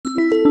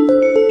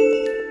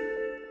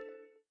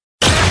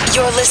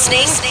You're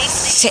listening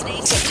to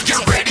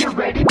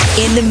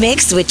In the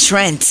Mix with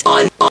Trent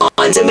on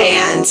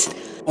demand.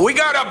 We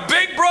got a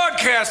big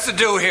broadcast to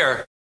do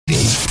here.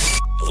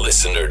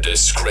 Listener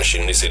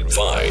discretion is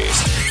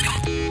advised.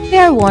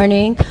 Fair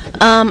warning,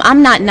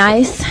 I'm not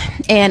nice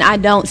and I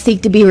don't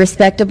seek to be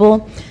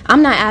respectable.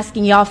 I'm not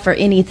asking y'all for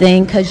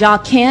anything because y'all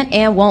can't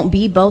and won't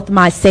be both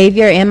my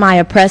savior and my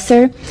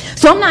oppressor.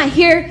 So I'm not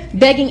here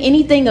begging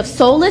anything of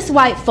soulless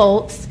white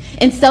folks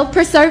and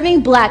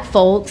self-preserving black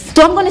folks.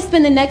 So I'm going to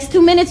spend the next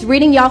 2 minutes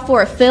reading y'all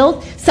for a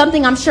filth,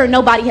 something I'm sure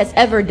nobody has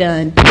ever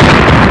done.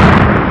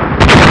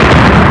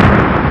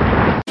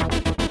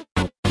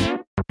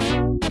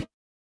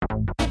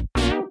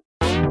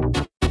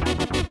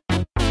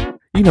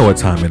 You know what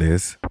time it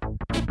is.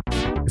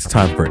 It's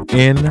time for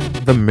In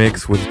the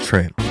Mix with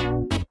Trent.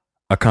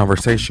 A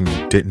conversation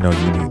you didn't know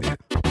you needed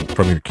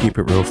from your Keep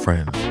It Real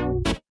friend.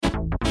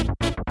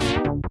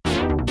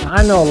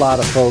 I know a lot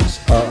of folks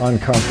are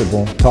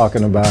uncomfortable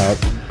talking about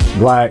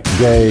black,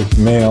 gay,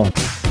 male.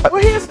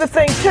 Well, here's the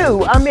thing,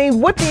 too. I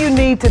mean, what do you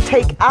need to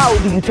take out?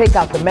 Do you take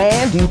out the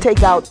man? Do you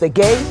take out the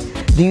gay?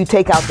 Do you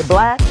take out the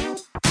black?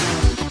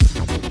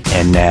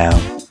 And now,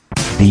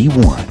 the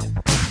one,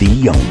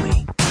 the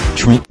only,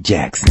 Trent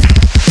Jackson.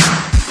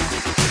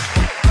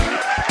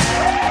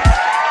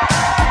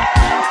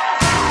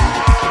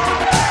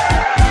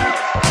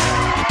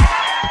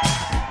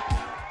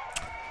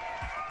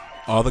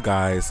 All the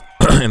guys,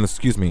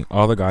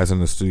 all the guys in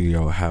the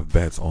studio have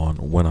bets on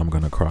when I'm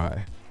gonna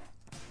cry.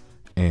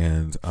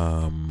 And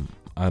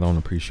I don't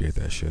appreciate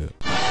that shit.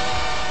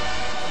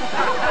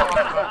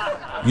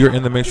 You're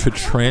in the mix with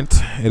Trent.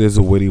 It is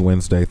a Witty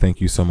Wednesday.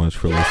 Thank you so much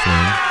for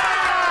listening.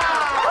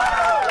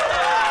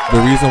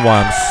 The reason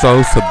why I'm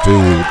so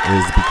subdued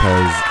is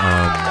because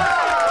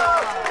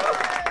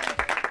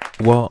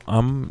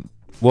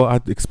I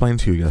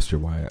explained to you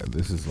yesterday why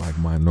this is like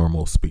my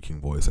normal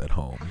speaking voice at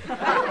home.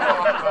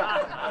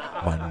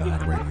 My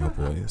non-radio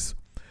voice.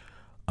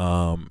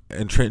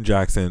 And Trent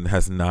Jackson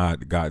has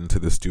not gotten to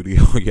the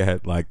studio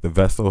yet. Like, the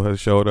vessel has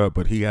showed up,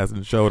 but he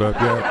hasn't showed up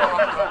yet.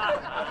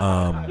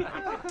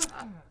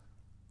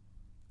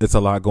 It's a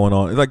lot going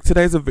on. Like,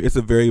 it's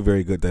a very,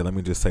 very good day. Let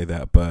me just say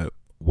that. But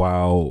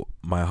while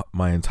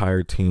my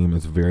entire team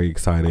is very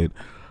excited,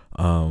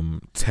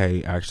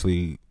 Tay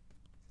actually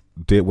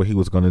did what he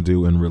was going to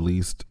do and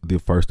released the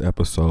first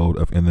episode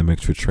of In the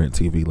Mix with Trent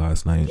TV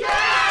last night.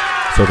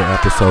 So the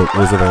episode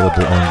is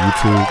available on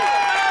YouTube.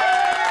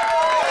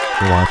 You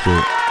can watch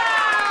it.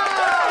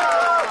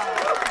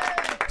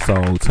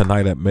 So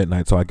tonight at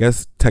midnight. So I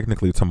guess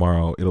technically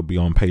tomorrow it'll be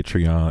on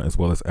Patreon as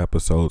well as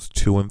episodes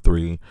 2 and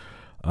 3.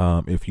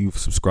 If you've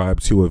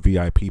subscribed to a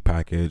VIP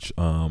package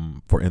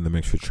for In the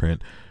Mix with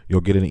Trent,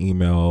 you'll get an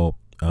email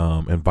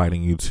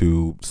inviting you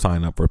to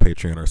sign up for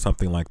Patreon or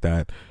something like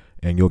that.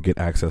 And you'll get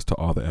access to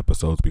all the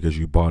episodes because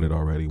you bought it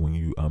already when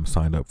you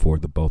signed up for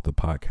both the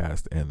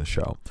podcast and the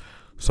show.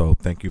 So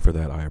thank you for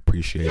that. I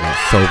appreciate it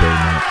so very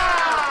much.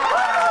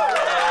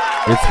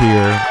 It's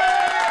here.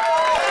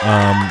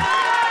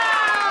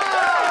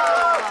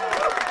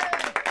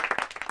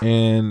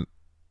 And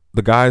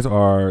the guys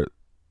are,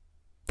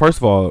 first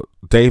of all,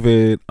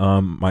 David,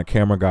 my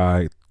camera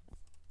guy,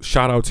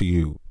 shout out to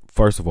you.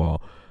 First of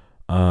all,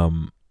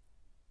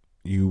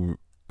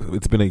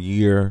 it's been a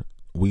year.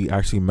 We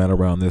actually met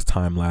around this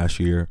time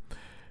last year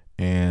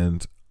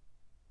and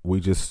we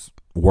just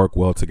work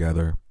well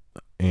together.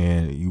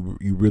 And you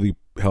really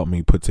helped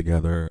me put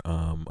together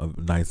a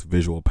nice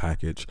visual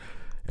package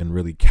and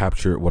really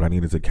capture what I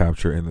needed to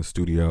capture in the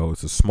studio.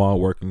 It's a small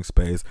working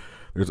space.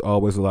 There's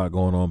always a lot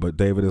going on, but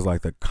David is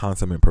like the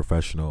consummate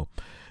professional.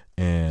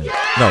 And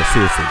no,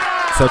 seriously,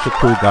 such a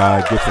cool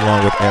guy, gets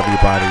along with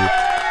everybody.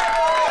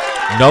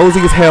 Nosy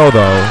as hell,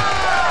 though.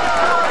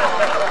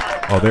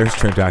 Oh, there's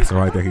Trent Jackson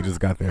right there. He just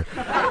got there.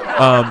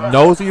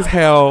 Nosy as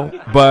hell,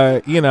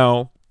 but,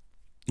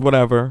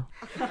 whatever.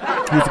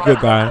 He's a good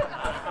guy.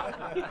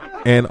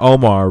 And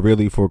Omar,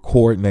 really, for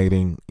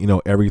coordinating,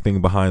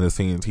 everything behind the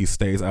scenes. He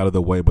stays out of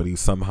the way, but he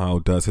somehow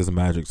does his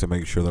magic to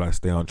make sure that I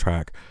stay on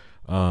track.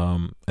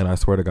 And I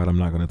swear to God, I'm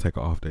not going to take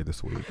an off day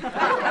this week.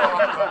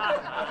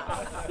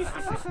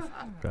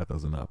 That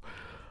does enough.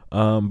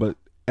 But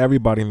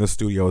everybody in the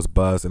studio is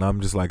buzzed, and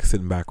I'm just like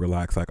sitting back,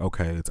 relaxed, like,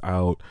 okay, it's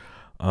out.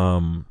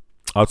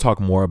 I'll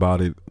talk more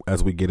about it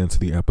as we get into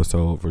the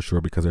episode for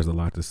sure, because there's a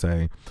lot to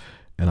say.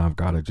 And I've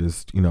got to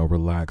just,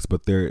 relax.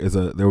 But there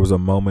was a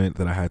moment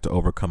that I had to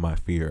overcome my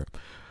fear.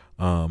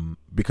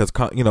 Because,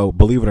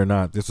 believe it or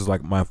not, this was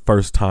like my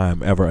first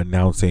time ever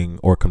announcing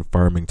or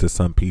confirming to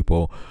some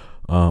people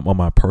on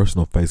my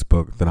personal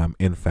Facebook that I'm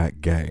in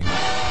fact gay.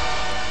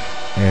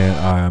 And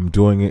I'm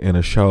doing it in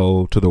a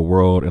show to the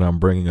world, and I'm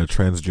bringing a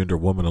transgender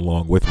woman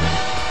along with me.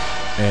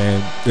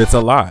 And it's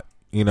a lot,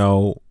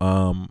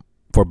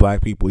 for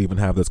black people even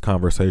have this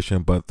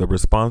conversation. But the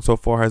response so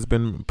far has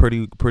been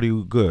pretty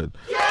good.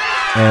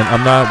 And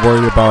I'm not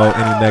worried about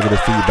any negative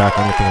feedback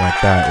or anything like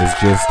that. It's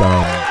just,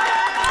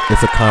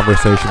 it's a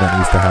conversation that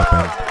needs to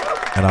happen.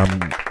 And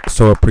I'm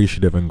so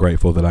appreciative and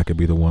grateful that I could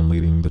be the one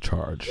leading the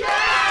charge.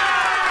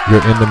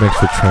 You're in the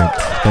mix with Trent.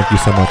 Thank you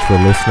so much for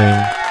listening.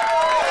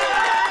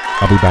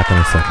 I'll be back in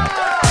a second.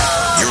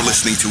 You're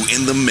listening to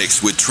In the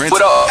Mix with Trent.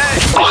 What up?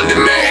 On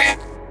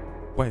demand.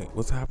 Wait,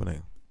 what's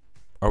happening?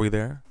 Are we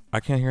there? I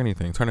can't hear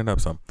anything. Turn it up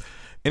some.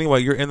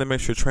 Anyway, you're in the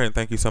mix with Trent.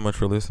 Thank you so much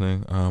for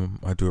listening.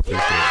 I do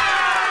appreciate it.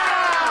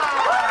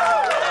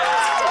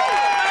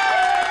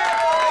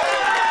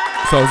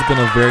 So it's been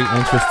a very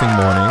interesting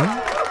morning.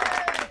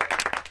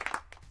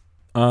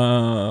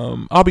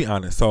 I'll be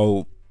honest.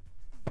 So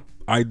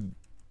I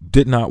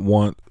did not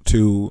want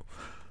to.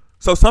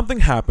 So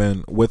something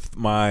happened with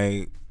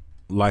my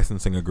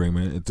licensing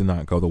agreement. It did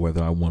not go the way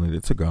that I wanted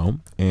it to go,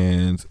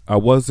 and I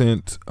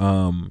wasn't.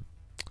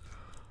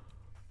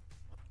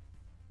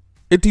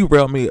 It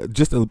derailed me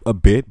just a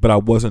bit, but I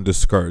wasn't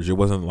discouraged. It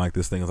wasn't like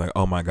this thing is like,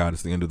 oh my God,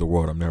 it's the end of the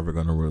world. I'm never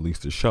going to release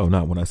this show.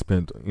 Not when I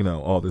spent,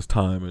 all this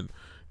time and,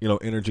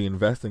 energy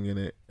investing in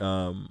it,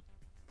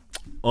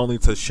 only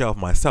to shelf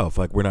myself.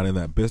 Like, we're not in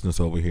that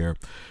business over here.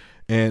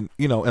 And,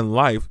 in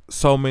life,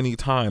 so many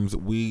times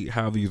we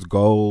have these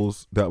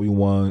goals that we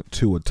want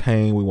to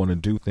attain. We want to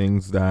do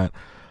things that,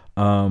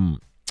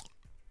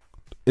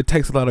 it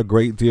takes a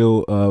great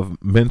deal of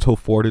mental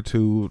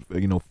fortitude,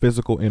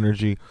 physical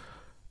energy,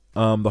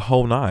 the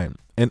whole nine,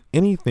 and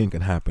anything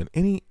can happen.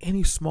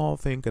 Any small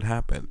thing could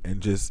happen, and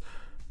just,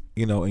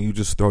 and you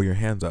just throw your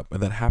hands up.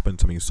 And that happened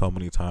to me so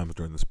many times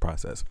during this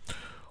process.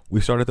 We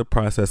started the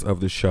process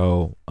of the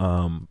show,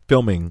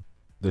 filming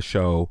the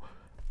show,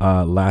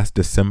 last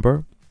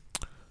December,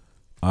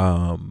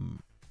 on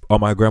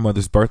my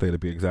grandmother's birthday, to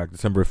be exact,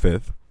 December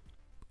 5th.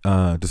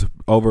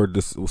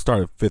 We'll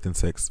start at 5th and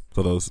 6th,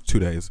 so those 2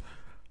 days.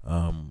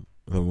 Then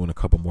we went a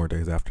couple more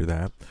days after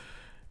that,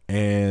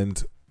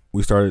 and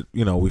we started,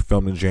 we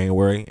filmed in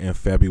January and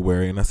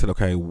February, and I said,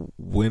 okay,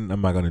 when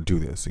am I going to do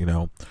this,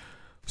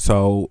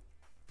 So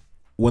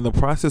when the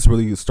process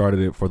really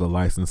started for the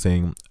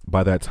licensing,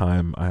 by that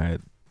time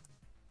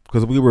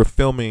because we were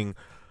filming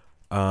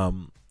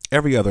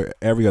every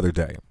other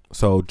day.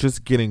 So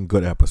just getting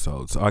good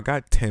episodes. So I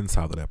got 10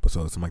 solid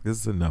episodes. I'm like, this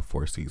is enough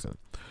for a season.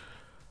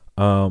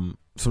 Some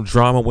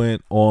drama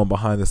went on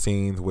behind the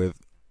scenes with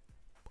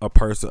a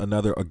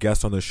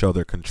guest on the show,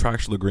 their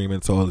contractual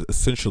agreement. So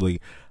essentially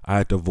I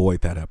had to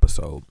void that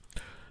episode.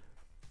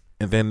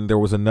 And then there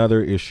was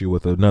another issue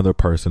with another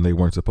person. They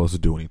weren't supposed to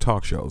do any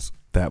talk shows.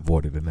 That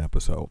voided an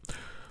episode.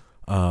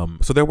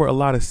 So there were a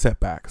lot of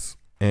setbacks.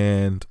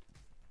 And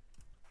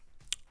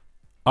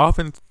I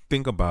often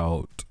think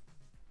about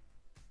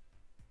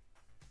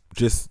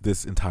just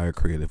this entire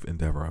creative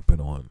endeavor I've been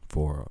on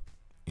for,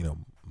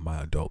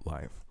 my adult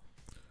life.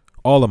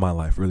 All of my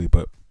life, really,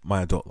 but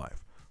my adult life.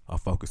 I'll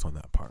focus on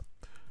that part.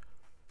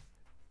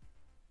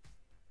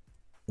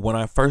 When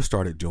I first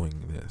started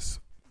doing this,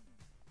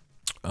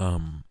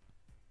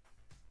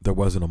 there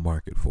wasn't a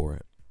market for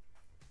it.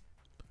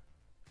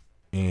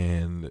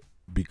 And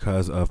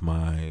because of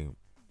my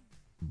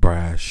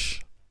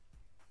brash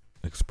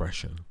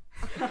expression,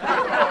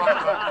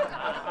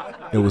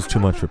 it was too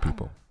much for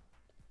people.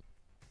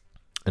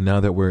 And now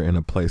that we're in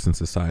a place in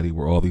society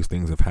where all these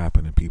things have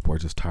happened and people are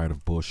just tired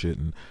of bullshit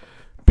and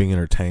being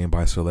entertained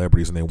by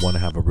celebrities and they want to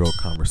have a real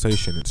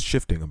conversation, it's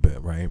shifting a bit,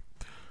 right?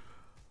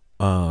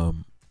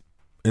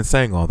 In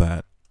saying all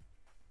that,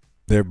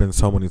 there have been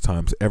so many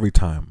times, every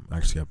time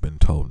actually I've been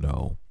told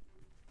no,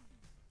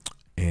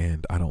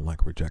 and I don't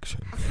like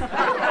rejection.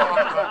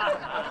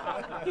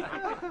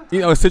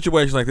 A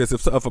situation like this,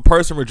 if a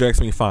person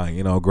rejects me,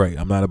 fine, great.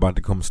 I'm not about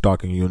to come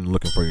stalking you and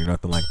looking for you,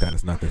 nothing like that.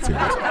 It's not that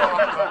serious.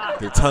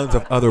 There are tons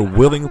of other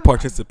willing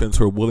participants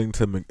who are willing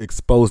to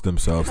expose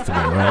themselves to me,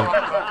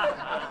 right?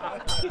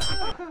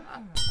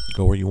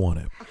 Go where you want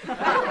it.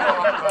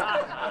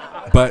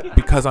 But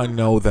because I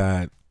know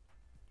that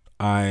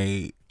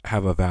I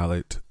have a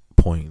valid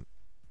point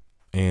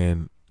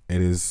and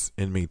it is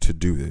in me to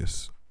do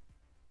this,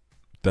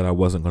 that I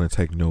wasn't going to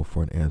take no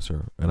for an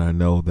answer. And I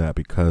know that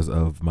because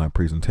of my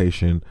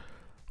presentation,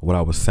 what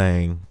I was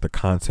saying, the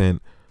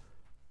content,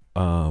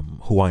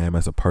 who I am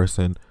as a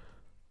person,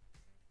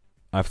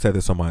 I've said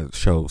this on my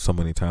show so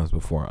many times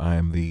before. I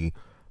am the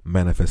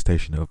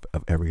manifestation of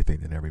everything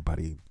that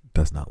everybody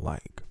does not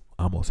like,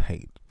 almost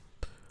hate.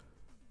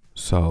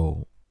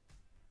 So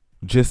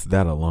just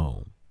that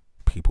alone,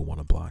 people want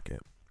to block it.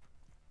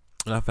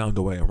 And I found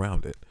a way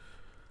around it.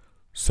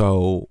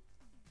 So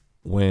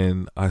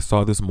when I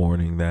saw this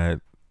morning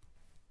that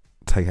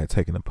Tay had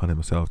taken upon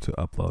himself to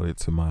upload it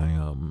to my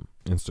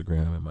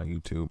Instagram and my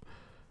YouTube,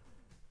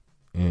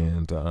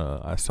 and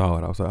I saw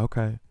it, I was like,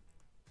 okay.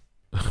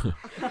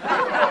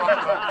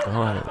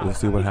 All right, let's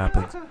see what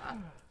happens.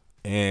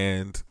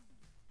 And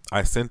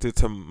I sent it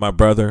to my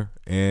brother,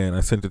 and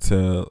I sent it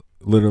to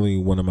literally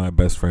one of my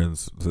best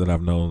friends that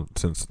I've known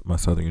since my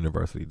Southern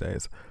University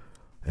days.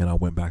 And I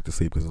went back to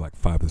sleep because it was like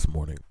 5 this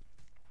morning.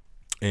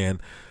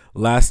 And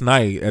last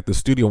night at the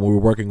studio when we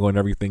were working on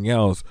everything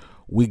else,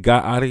 we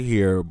got out of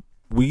here.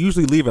 We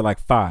usually leave at like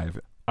 5.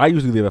 I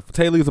usually leave at,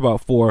 Tay leaves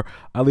about 4.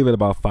 I leave at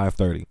about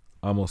 5:30.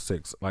 Almost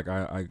 6. Like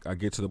I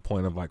get to the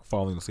point of like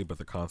falling asleep at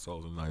the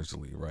consoles and I just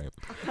leave, right?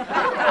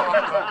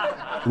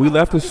 We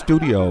left the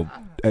studio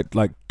at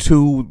like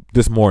 2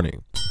 this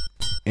morning,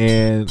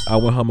 and I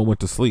went home and went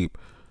to sleep.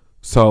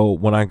 So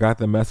when I got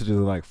the messages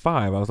at like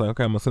 5, I was like,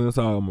 okay, I'm gonna send this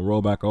out. I'm gonna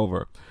roll back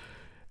over.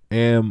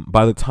 And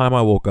by the time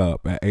I woke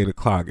up at 8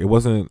 o'clock, I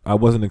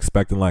wasn't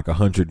expecting like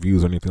 100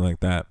 views or anything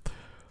like that,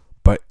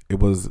 but it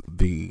was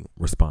the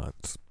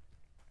response.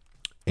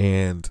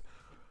 And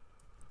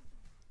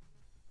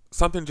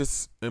something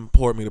just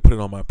implored me to put it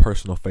on my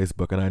personal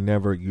Facebook, and I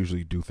never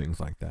usually do things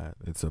like that.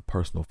 It's a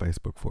personal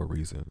Facebook for a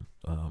reason.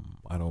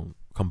 I don't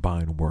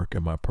combine work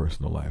and my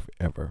personal life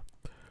ever.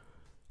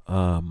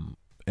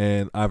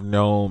 And I've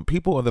known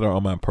people that are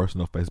on my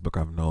personal Facebook.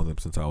 I've known them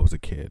since I was a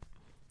kid.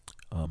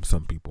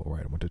 Some people,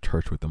 right? I went to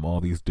church with them.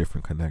 All these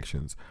different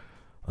connections,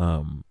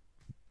 from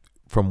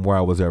where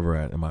I was ever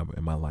at in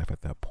my life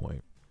at that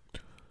point.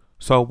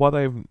 So while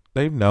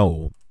they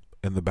know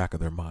in the back of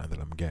their mind that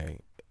I'm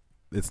gay,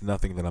 it's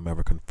nothing that I'm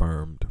ever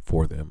confirmed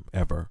for them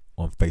ever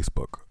on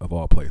Facebook of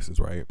all places,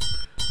 right?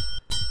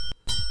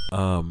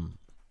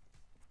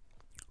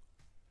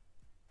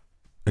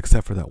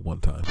 Except for that one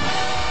time.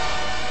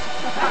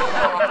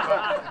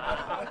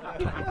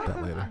 Talk about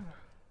that later.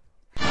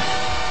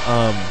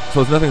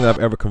 So it's nothing that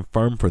I've ever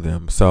confirmed for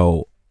them.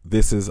 So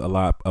this is a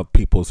lot of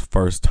people's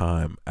first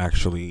time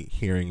actually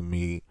hearing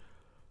me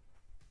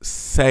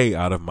say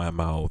out of my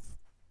mouth,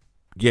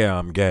 yeah,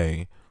 I'm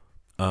gay.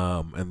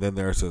 And then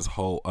there's this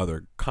whole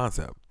other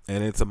concept,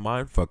 and it's a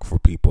mind fuck for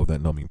people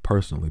that know me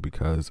personally,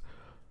 because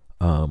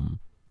in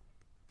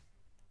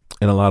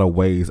a lot of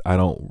ways I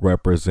don't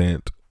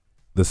represent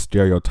the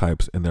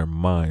stereotypes in their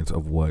minds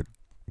of what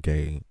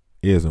gay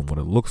is and what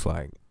it looks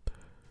like.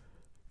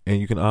 And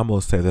you can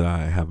almost say that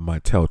I have my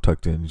tail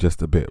tucked in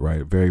just a bit,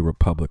 right? Very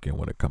Republican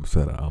when it comes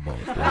to that,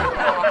 almost,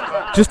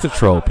 right? Just to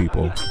troll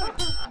people.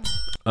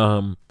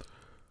 But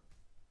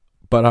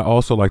I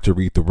also like to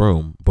read the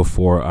room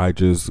before I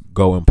just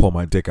go and pull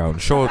my dick out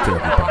and show it to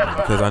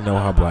everybody, because I know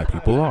how black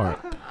people are.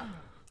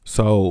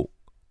 So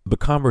the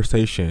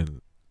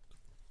conversation,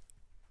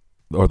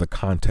 or the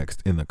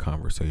context in the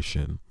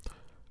conversation,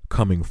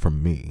 coming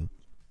from me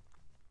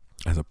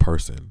as a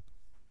person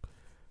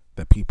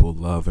that people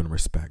love and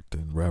respect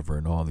and rever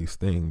and all these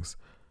things,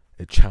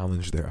 it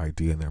challenged their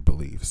idea and their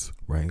beliefs,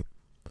 right?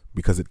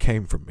 Because it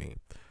came from me.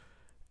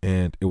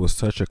 And it was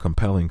such a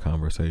compelling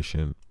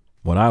conversation.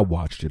 When I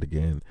watched it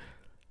again,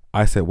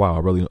 I said, wow,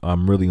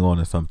 I'm really on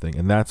to something.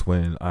 And that's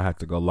when I had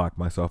to go lock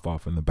myself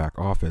off in the back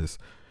office.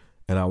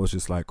 And I was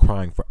just like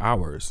crying for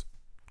hours,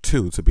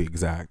 2 to be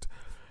exact.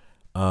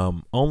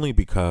 Only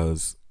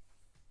because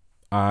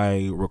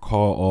I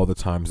recall all the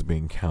times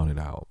being counted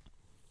out.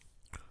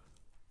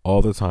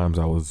 All the times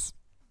I was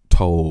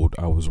told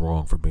I was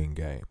wrong for being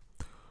gay.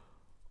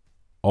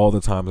 All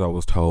the times I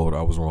was told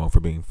I was wrong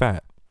for being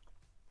fat.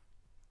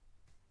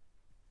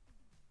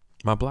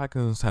 My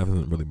blackness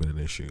hasn't really been an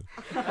issue.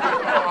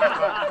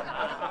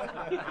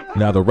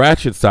 Now the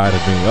ratchet side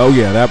of me, oh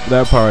yeah,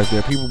 that part right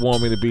there. People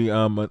want me to be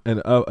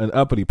an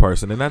uppity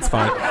person, and that's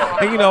fine.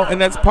 And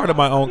and that's part of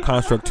my own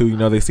construct too.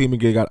 They see me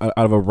get out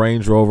of a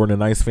Range Rover in a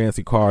nice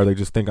fancy car. They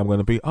just think I'm going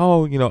to be,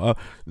 no,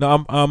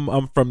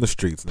 I'm from the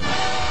streets now.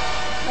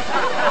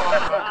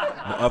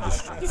 The other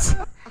streets.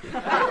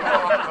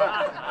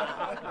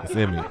 It's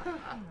in me.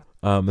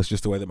 That's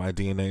just the way that my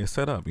DNA is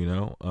set up.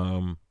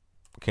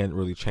 Can't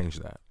really change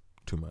that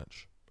too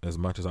much. As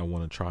much as I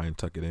want to try and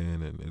tuck it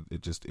in, and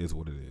it just is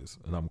what it is,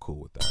 and I'm cool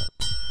with that.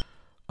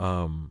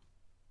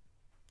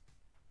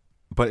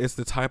 But it's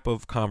the type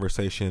of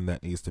conversation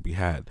that needs to be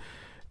had,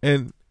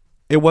 and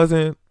it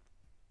wasn't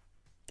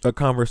a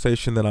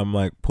conversation that I'm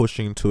like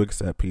pushing to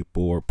accept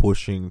people or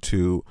pushing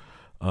to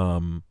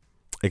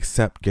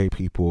accept gay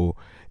people.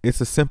 It's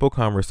a simple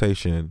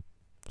conversation,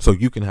 so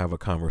you can have a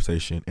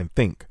conversation and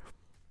think,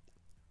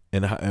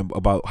 and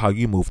about how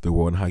you move through the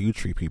world and how you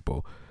treat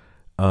people.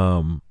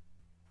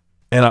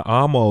 And I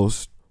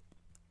almost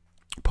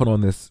put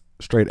on this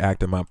straight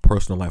act in my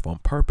personal life on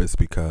purpose,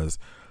 because,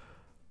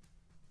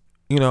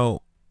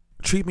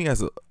 treat me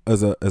as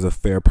a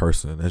fair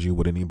person as you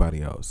would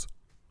anybody else.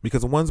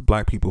 Because once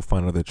black people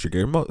find out that you're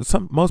gay,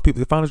 most people,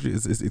 they find out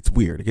it's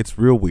weird. It gets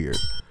real weird.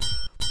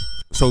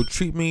 So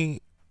treat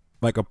me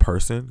like a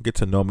person. Get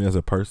to know me as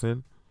a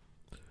person.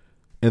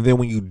 And then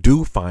when you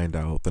do find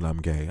out that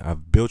I'm gay,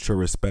 I've built your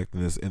respect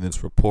in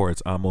this rapport.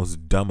 It's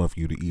almost dumb of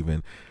you to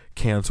even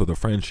cancel the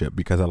friendship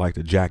because I like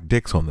to jack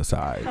dicks on the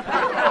side.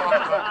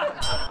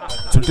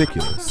 It's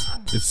ridiculous.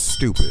 It's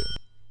stupid.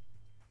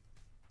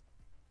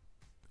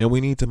 And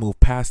we need to move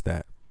past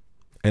that.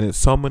 And it's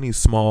so many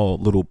small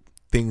little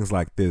things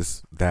like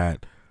this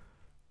that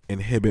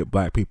inhibit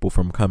black people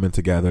from coming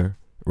together,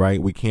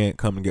 right? We can't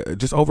come together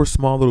just over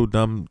small little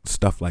dumb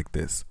stuff like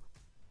this.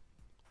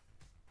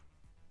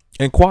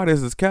 And quiet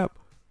as it's kept,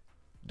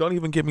 don't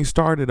even get me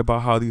started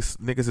about how these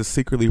niggas is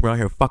secretly around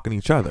here fucking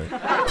each other.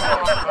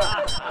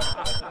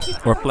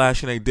 Or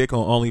flashing a dick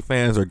on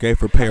OnlyFans or gay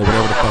for pay or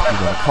whatever the fuck you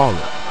want to call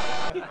it.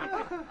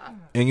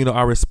 And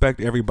I respect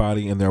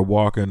everybody and their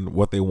walk and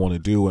what they want to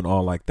do and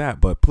all like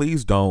that, but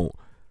please don't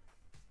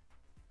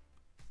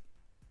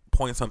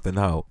point something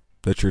out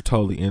that you're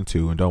totally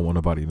into and don't want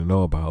nobody to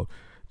know about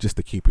just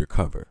to keep your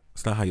cover.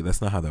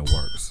 That's not how that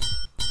works.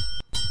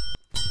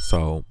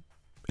 So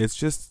it's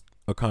just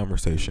a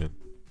conversation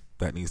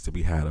that needs to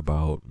be had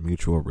about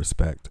mutual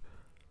respect,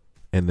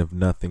 and if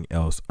nothing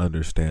else,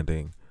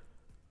 understanding,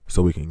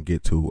 so we can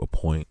get to a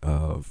point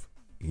of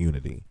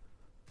unity.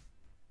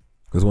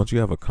 Because once you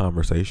have a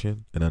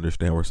conversation and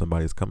understand where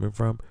somebody's coming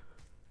from,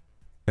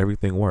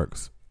 everything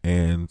works.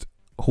 And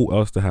who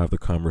else to have the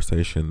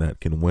conversation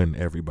that can win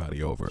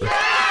everybody over?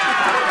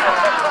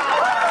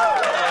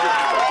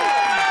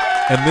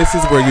 And this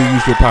is where you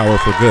use your power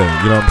for good.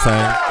 You know what I'm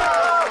saying?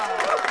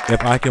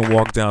 If I can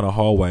walk down a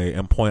hallway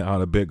and point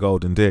out a big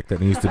golden dick that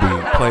needs to be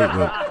played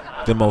with,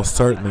 then most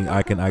certainly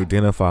I can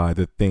identify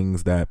the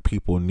things that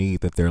people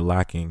need, that they're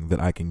lacking, that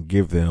I can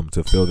give them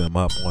to fill them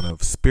up on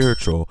a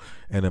spiritual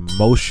and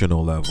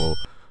emotional level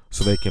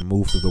so they can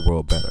move through the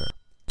world better.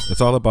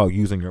 It's all about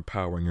using your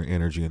power and your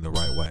energy in the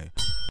right way.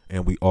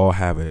 And we all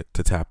have it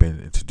to tap in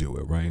and to do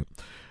it, right?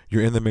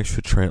 You're in the mix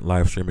with Trent,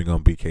 live streaming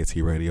on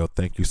BKT Radio.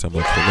 Thank you so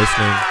much for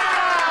listening.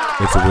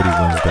 It's a Witty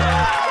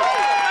Wednesday.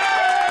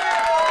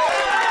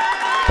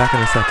 Back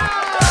in a second.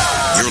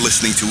 You're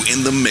listening to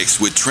In the Mix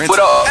with Trent. What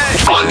up?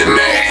 Hey. On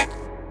demand.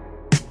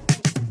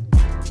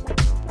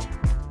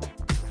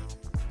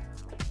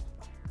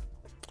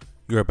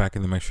 You are back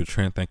in the mix with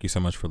Trent. Thank you so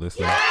much for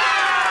listening.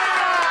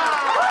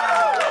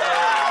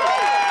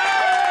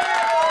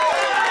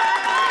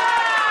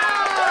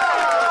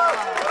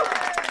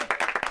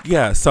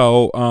 Yeah,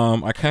 so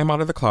I came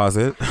out of the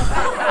closet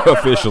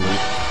officially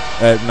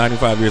at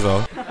 95 years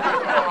old.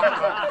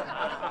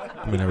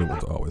 I mean,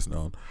 everyone's always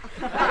known.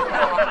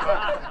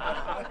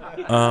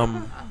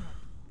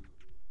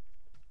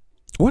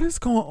 What is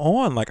going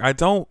on? Like, I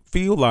don't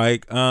feel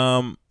like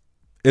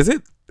is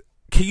it,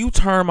 can you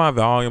turn my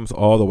volumes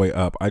all the way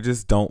up? I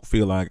just don't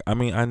feel like, I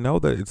mean, I know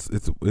that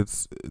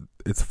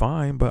it's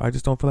fine, but I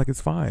just don't feel like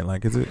it's fine.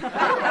 Like, is it?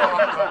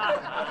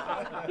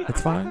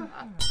 It's fine?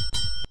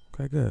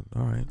 Okay, good.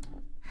 All right.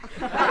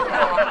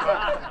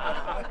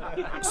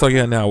 So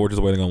yeah, now we're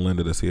just waiting on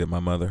Linda to see it,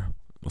 my mother.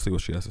 We'll see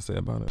what she has to say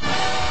about it.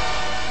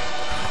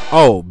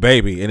 Oh,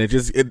 baby, and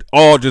it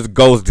all just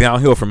goes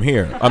downhill from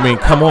here. I mean,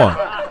 come on.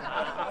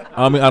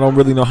 I mean, I don't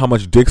really know how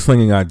much dick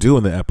slinging I do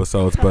in the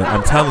episodes, but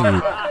I'm telling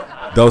you,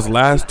 those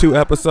last 2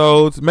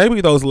 episodes,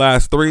 maybe those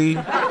last 3,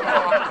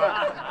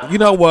 you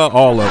know what?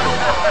 All of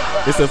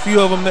them. It's a few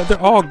of them that they're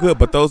all good,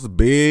 but those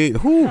big,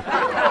 whoo,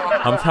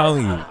 I'm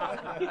telling you,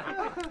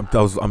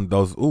 those,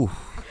 ooh.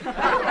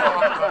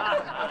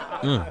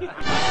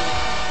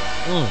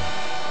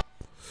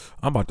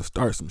 I'm about to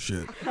start some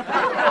shit.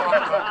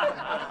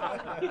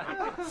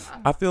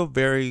 I feel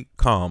very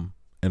calm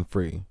and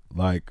free.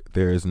 Like,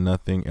 there is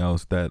nothing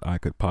else that I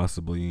could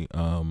possibly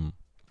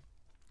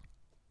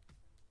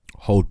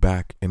hold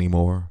back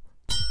anymore,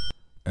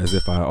 as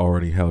if I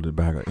already held it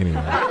back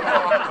anyway.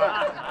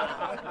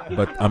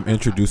 But I'm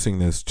introducing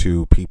this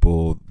to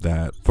people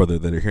that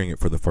are hearing it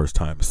for the first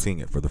time, seeing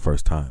it for the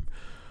first time.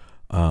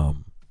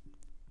 And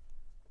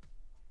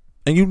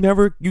you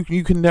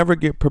can never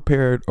get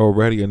prepared or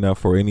ready enough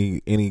for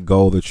any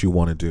goal that you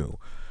want to do.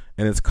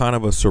 And it's kind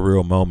of a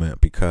surreal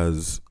moment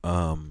because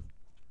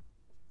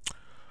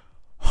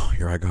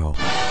here I go.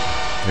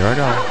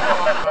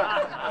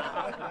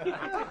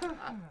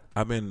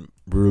 I've been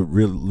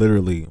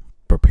literally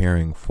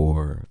preparing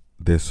for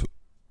this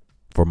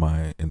for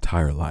my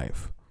entire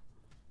life.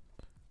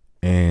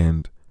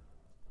 And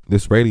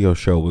this radio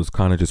show was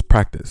kind of just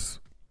practice,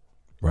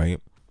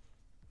 right?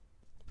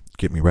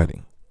 Get me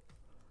ready.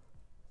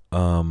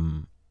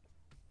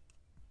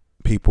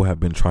 People have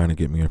been trying to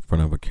get me in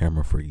front of a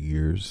camera for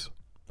years.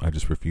 I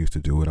just refused to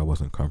do it. I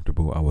wasn't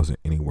comfortable. I wasn't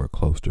anywhere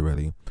close to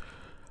ready.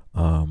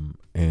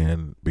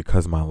 And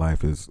because my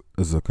life is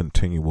a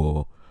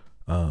continual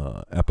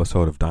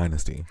episode of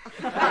Dynasty,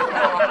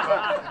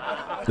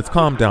 it's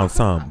calmed down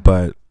some,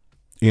 but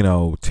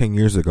 10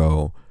 years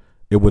ago,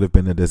 it would have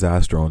been a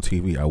disaster on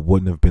TV. I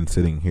wouldn't have been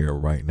sitting here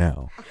right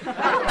now.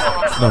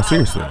 No,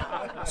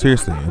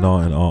 seriously, in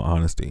all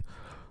honesty.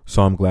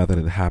 So I'm glad that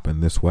it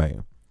happened this way.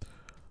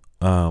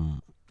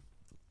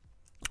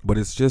 But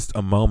it's just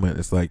a moment.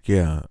 It's like,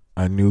 yeah,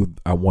 I knew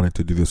I wanted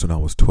to do this when I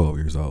was 12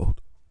 years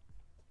old.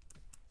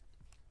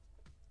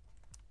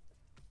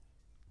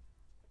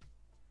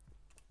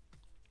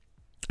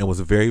 And was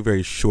very,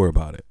 very sure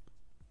about it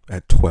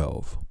at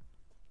 12.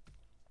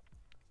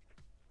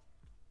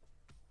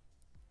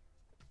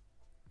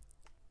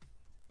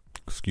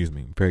 Excuse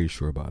me, very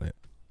sure about it.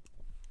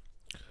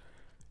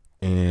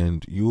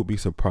 And you will be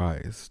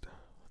surprised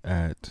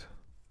at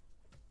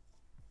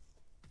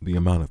the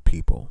amount of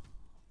people,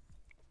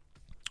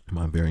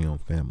 my very own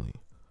family,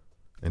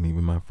 and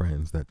even my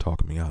friends that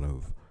talk me out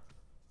of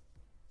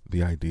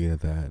the idea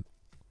that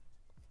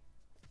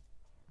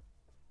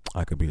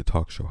I could be a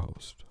talk show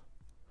host.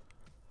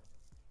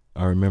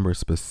 I remember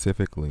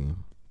specifically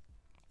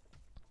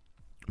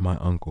my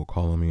uncle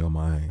calling me on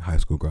my high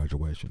school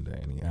graduation day,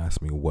 and he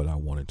asked me what I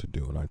wanted to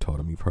do, and I told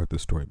him, you've heard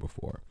this story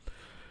before.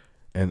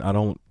 And I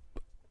don't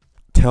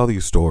tell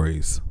these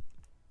stories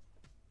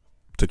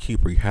to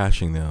keep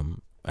rehashing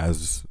them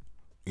as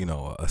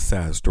a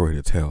sad story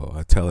to tell.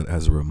 I tell it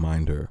as a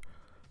reminder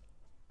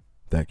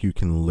that you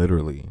can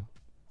literally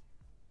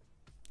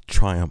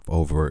triumph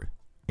over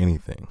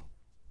anything.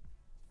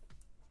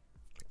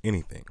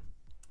 Anything.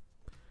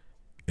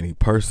 Any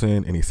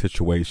person, any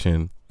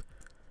situation.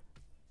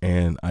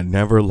 And I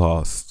never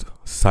lost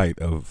sight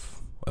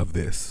of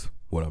this,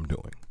 what I'm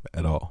doing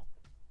at all.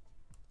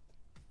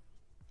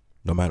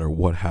 No matter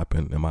what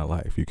happened in my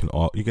life, you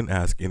can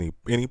ask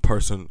any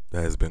person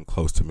that has been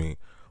close to me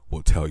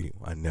will tell you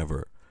I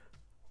never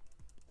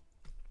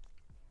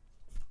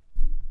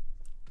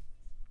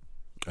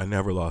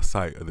lost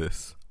sight of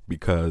this,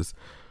 because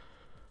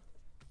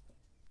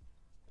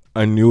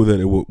I knew that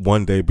it would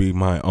one day be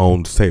my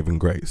own saving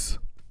grace.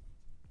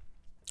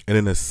 And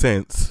in a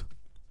sense,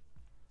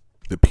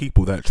 the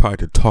people that tried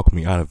to talk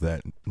me out of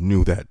that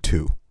knew that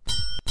too.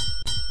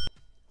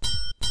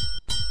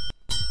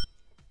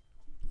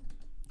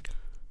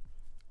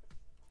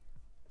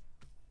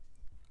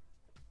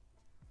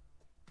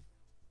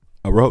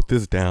 I wrote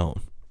this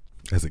down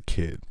as a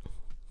kid,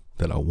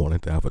 that I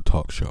wanted to have a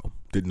talk show.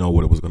 Didn't know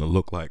what it was going to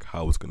look like, how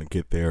I was going to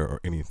get there, or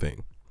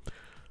anything.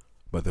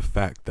 But the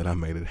fact that I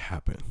made it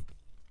happen,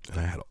 and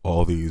I had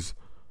all these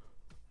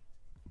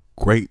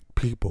great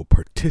people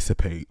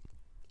participate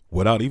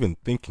without even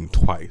thinking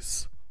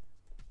twice.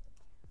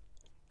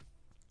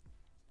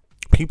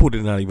 People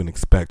did not even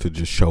expect to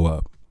just show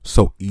up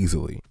so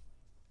easily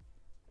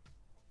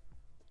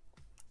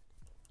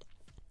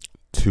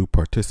to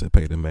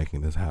participate in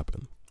making this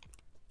happen.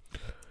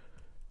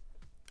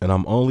 And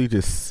I'm only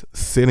just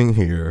sitting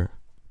here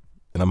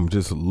and I'm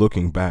just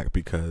looking back,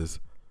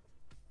 because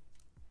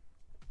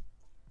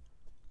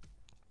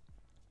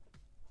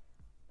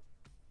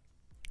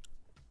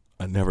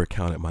I never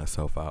counted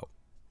myself out.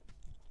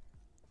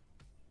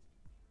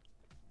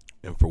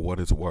 And for what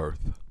it's worth,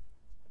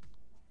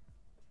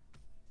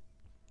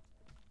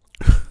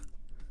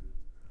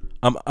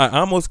 I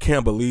almost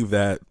can't believe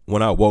that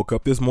when I woke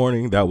up this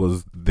morning, that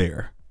was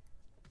there.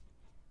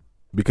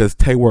 Because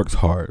Tay works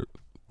hard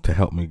to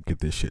help me get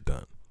this shit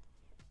done.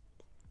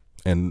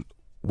 And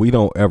we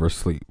don't ever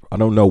sleep. I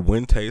don't know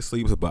when Tay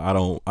sleeps, but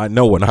I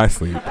know when I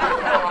sleep.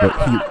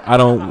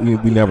 But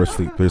we never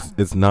sleep.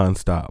 It's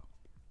nonstop.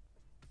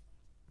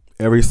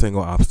 Every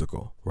single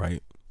obstacle,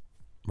 right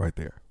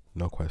there.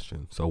 No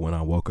question. So when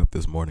I woke up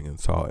this morning and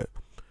saw it,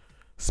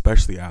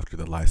 especially after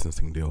the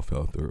licensing deal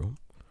fell through,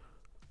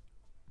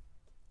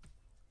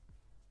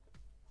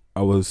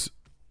 I was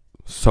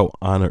so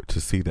honored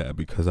to see that,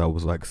 because I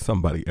was like,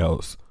 somebody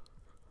else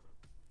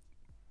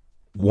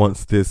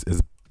wants this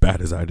as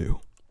bad as I do.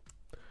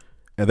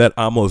 And that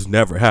almost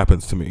never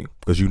happens to me,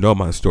 because you know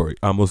my story.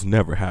 Almost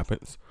never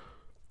happens.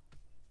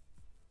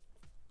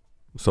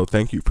 So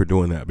thank you for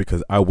doing that,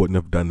 because I wouldn't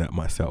have done that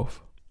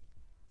myself.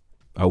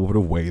 I would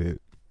have waited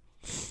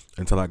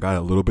until I got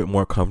a little bit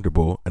more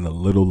comfortable and a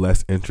little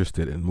less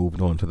interested, and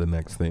moved on to the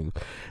next thing.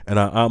 And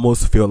I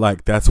almost feel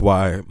like that's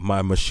why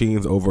my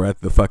machines over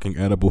at the fucking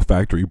edible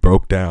factory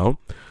broke down,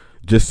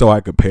 just so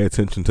I could pay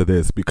attention to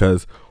this.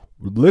 Because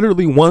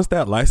literally once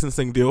that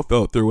licensing deal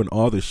fell through and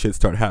all this shit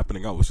started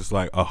happening, I was just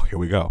like, oh, here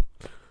we go.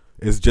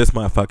 It's just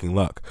my fucking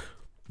luck.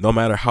 No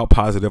matter how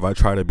positive I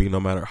try to be, no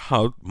matter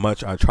how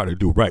much I try to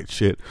do right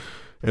shit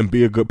and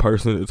be a good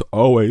person, it's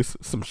always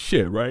some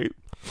shit, right?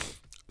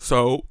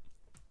 So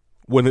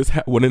when it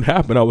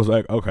happened, I was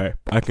like, okay,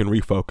 I can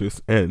refocus,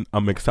 and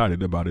I'm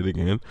excited about it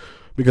again,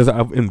 because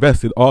I've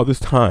invested all this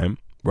time,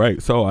 right?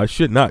 So I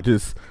should not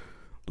just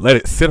let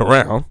it sit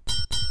around.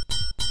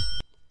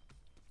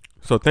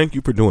 So thank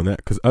you for doing that,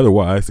 because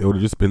otherwise it would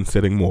have just been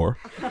sitting more.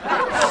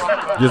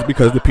 Just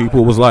because the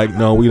people was like,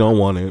 no, we don't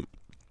want it.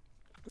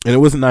 And it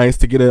was nice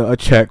to get a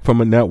check from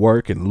a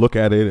network and look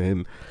at it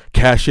and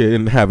cash it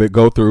and have it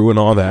go through and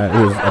all that.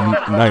 It was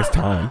a nice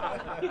time.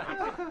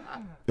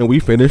 And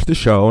we finished the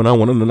show, and I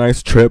went on a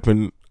nice trip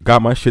and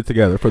got my shit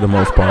together for the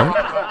most part.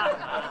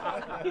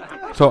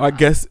 So I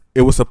guess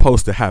it was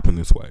supposed to happen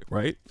this way,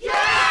 right? Yeah!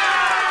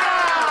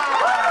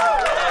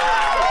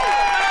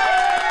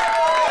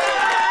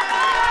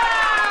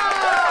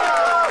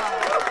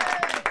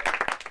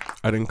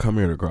 I didn't come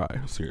here to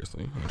cry,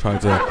 seriously. I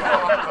tried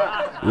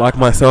to lock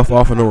myself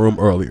off in a room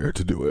earlier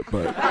to do it,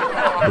 but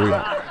here we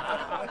are.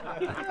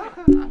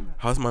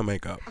 How's my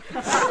makeup?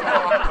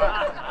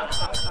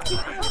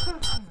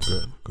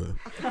 Good.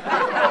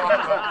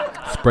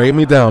 Sprayed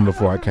me down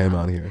before I came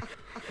out here.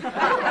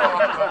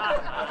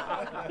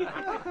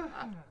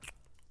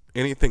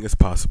 Anything is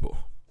possible.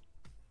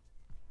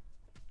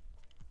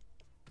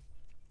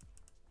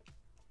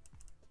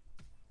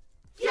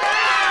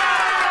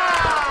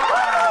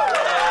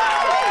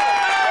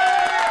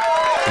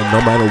 And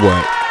no matter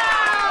what,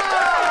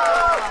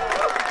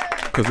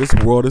 because this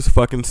world is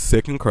fucking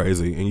sick and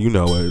crazy, and you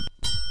know it.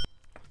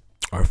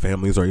 Our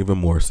families are even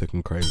more sick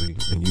and crazy,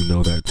 and you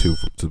know that too,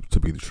 to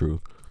be the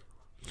truth.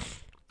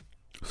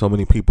 So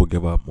many people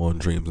give up on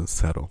dreams and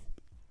settle.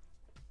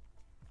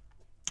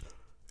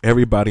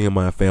 Everybody in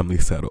my family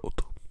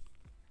settled,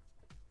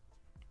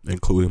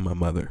 including my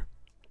mother.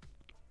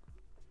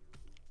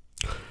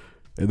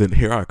 And then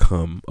here I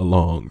come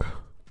along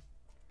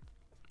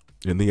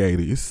in the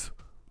 80s.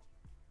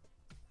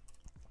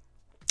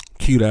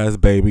 Cute ass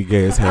baby,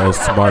 gay as hell,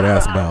 smart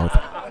ass mouth.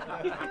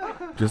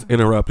 Just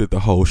interrupted the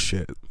whole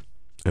shit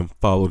and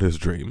followed his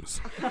dreams.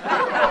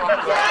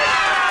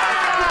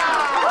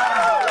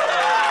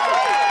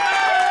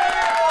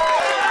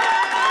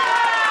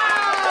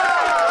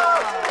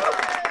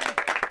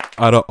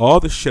 Out of all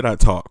the shit I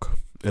talk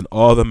and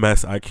all the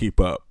mess I keep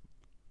up,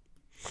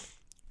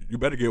 you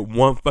better get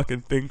one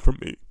fucking thing from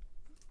me.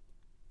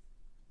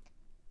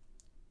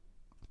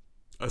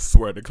 I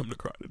swear to come to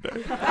cry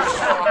today.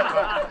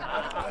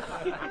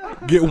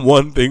 Get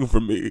one thing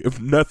from me,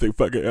 if nothing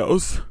fucking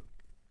else.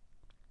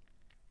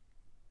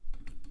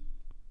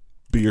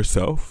 Be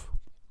yourself.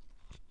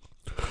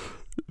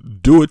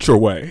 Do it your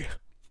way.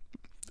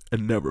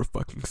 And never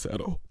fucking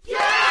settle.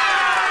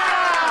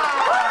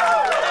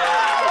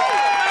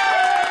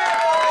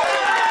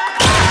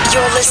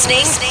 You're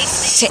listening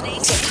to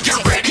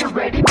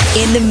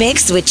In the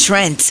Mix with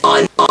Trent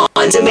on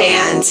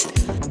demand.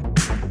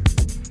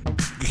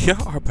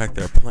 Y'all are back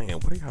there playing.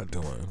 What are y'all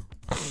doing?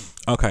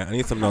 Okay, I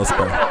need some nose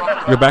spray.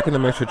 You're back in the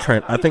mix with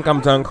Trent. I think I'm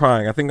done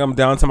crying. I think I'm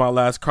down to my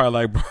last cry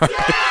like Brian.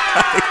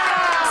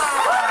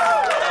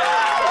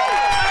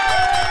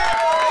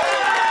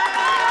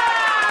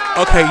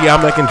 Okay, yeah,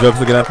 I'm making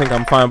jokes again. I think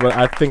I'm fine, but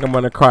I think I'm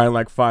going to cry in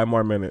like 5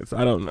 more minutes.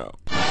 I don't know.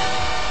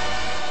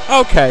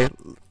 Okay,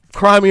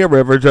 cry me a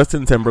river,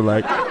 Justin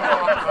Timberlake.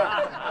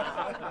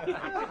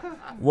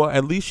 Well,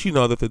 at least you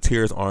know that the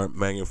tears aren't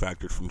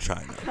manufactured from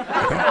China.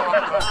 Okay?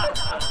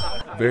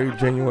 Very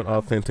genuine,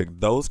 authentic.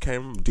 Those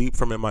came deep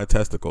from in my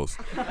testicles.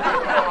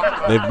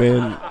 They've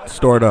been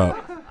stored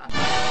up.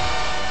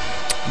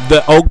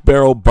 The oak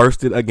barrel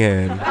bursted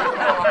again.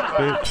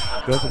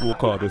 Bitch, that's what we'll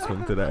call this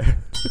one today.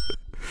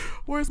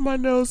 Where's my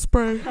nose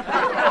spray?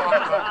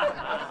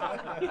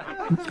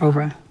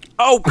 Over.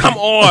 Oh, come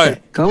on.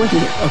 Okay, go with me.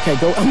 Okay,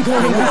 go. I'm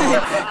going.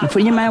 You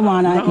put your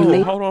marijuana.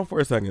 No, hold on for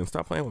a second.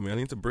 Stop playing with me. I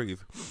need to breathe.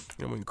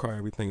 You know, when you cry,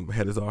 everything, my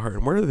head is all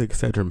hurting. Where are the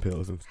Excedrin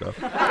pills and stuff?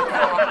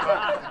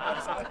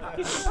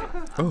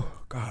 Oh,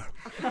 God.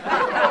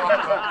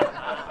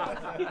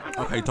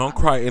 Okay, don't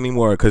cry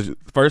anymore, because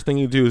first thing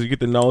you do is you get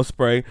the nose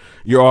spray.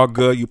 You're all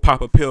good. You pop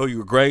a pill.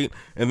 You're great.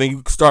 And then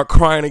you start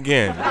crying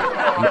again.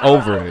 I'm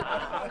over it.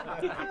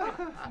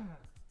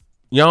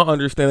 Y'all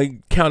understand, they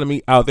counted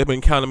me out. They've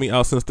been counting me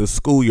out since the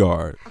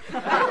schoolyard.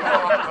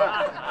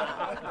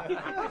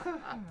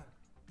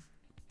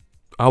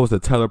 I was a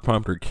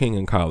teleprompter king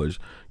in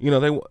college. You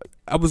know,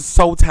 I was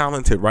so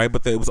talented, right?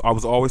 But I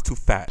was always too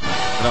fat.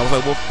 And I was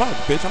like, well, fuck,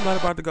 bitch, I'm not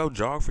about to go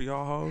jog for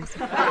y'all hoes.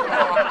 Y'all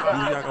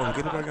gonna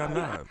get it or y'all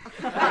not.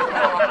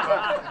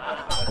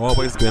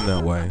 Always been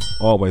that way.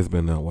 Always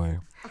been that way.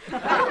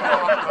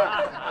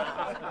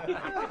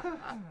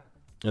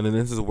 And then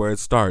this is where it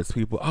starts.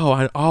 People, oh,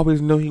 I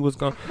always knew he was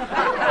going to.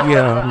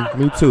 Yeah,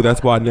 me too.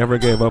 That's why I never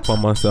gave up on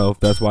myself.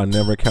 That's why I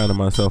never counted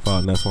myself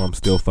out. And that's why I'm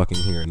still fucking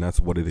here. And that's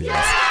what it is.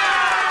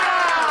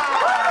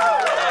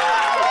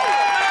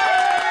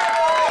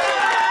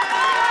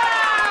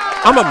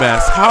 I'm a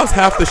mess. How's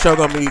half the show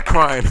going to be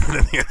crying?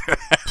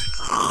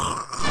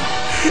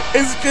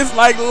 It's just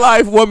like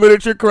life. 1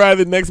 minute you're crying.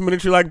 The next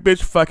minute you're like,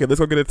 bitch, fuck it.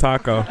 Let's go get a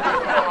taco.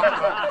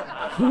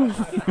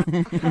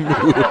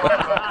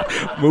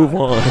 Move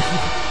on.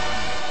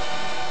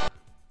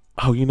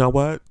 Oh, you know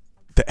what?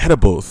 The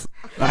edibles.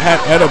 I had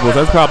edibles.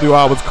 That's probably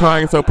why I was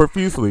crying so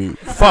profusely.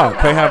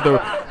 Fuck. They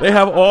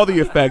have all the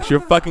effects. You're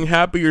fucking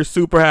happy. You're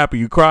super happy.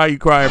 You cry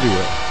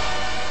everywhere.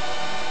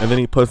 And then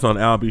he puts on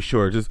I'll Be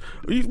Sure. Just,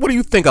 what do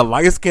you think? A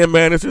light-skinned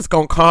man is just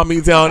gonna calm me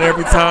down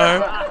every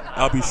time?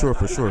 I'll Be Sure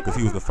for sure, because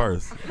he was the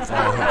first. It's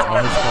all his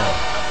fault.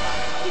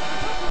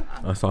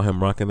 I saw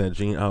him rocking that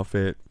jean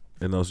outfit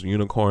and those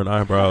unicorn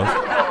eyebrows.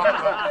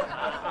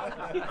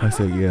 I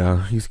said,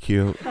 yeah, he's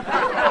cute. I'm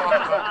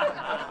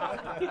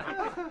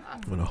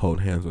gonna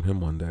hold hands with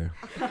him one day.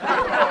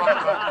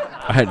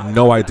 I had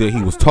no idea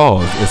he was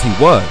tall as he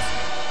was.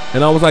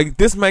 And I was like,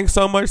 this makes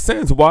so much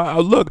sense. Why?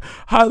 Look,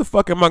 how the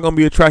fuck am I gonna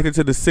be attracted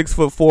to the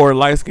 6'4"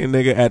 light-skinned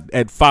nigga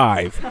at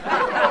 5?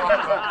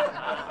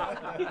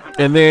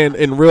 And then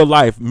in real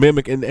life,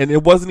 mimic, and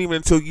it wasn't even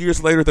until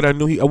years later that I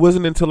knew it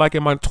wasn't until like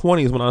in my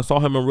 20s when I saw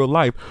him in real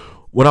life,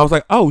 when I was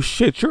like, oh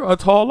shit, you're a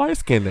tall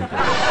light-skinned nigga.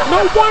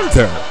 No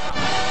wonder.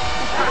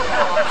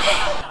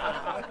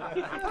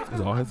 It's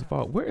all his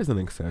fault. Where is an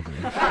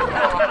Excedrin?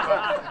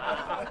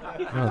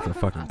 Now it's a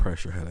fucking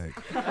pressure headache.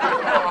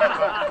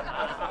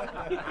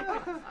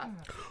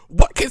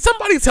 What? Can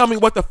somebody tell me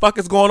what the fuck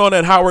is going on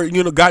at Howard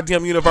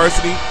goddamn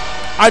University?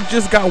 I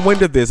just got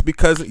wind of this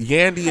because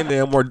Yandy and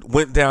them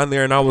went down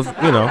there, and I was, and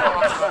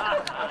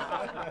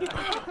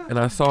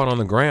I saw it on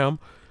the gram,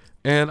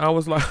 and I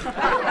was like,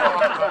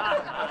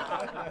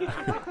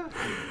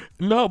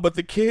 no, but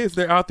the kids,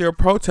 they're out there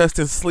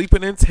protesting,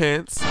 sleeping in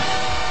tents,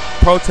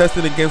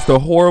 protesting against the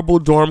horrible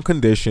dorm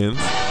conditions.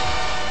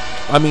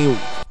 I mean,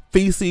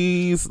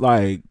 feces,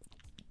 like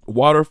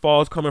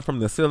waterfalls coming from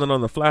the ceiling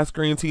on the flat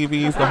screen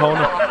TVs, the whole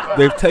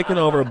they've taken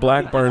over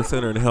Blackburn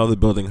Center and held the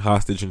building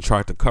hostage and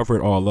tried to cover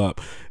it all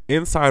up.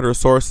 Insider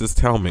sources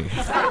tell me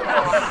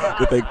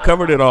But they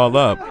covered it all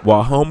up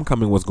while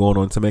homecoming was going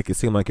on to make it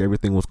seem like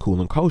everything was cool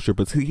and kosher.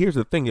 But see, here's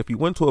the thing. If you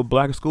went to a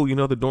black school, you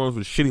know the dorms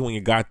was shitty when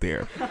you got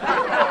there.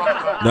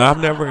 Now, I've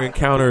never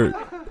encountered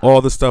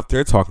all the stuff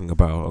they're talking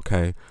about,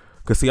 okay?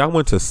 Because, see, I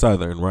went to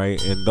Southern,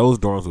 right? And those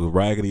dorms was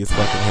raggedy as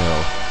fucking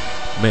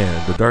hell.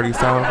 Man, the dirty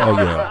South,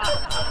 oh, yeah.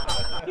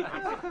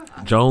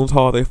 Jones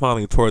Hall, they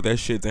finally tore that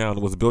shit down.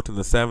 It was built in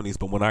the 70s,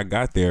 but when I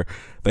got there,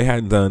 they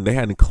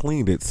hadn't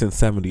cleaned it since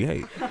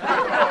 78.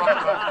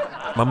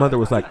 My mother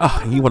was like,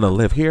 "Oh, you want to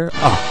live here?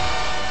 Oh,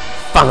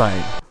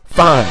 fine.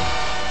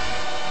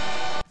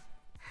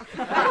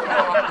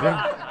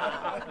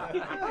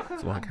 Yeah.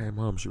 So when I came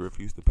home, she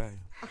refused to pay.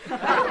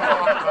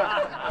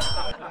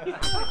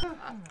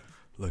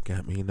 Look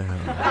at me now.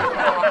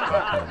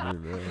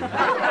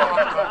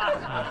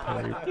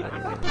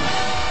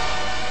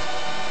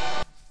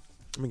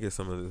 Let me get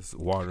some of this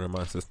water in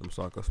my system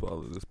so I can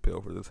swallow this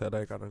pill for this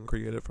headache I done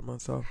created for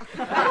myself.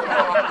 Fucking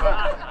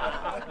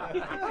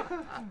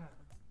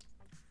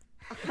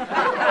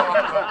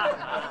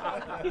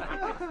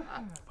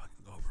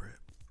over it.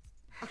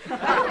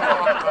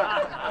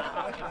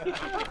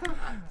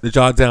 Did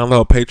y'all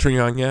download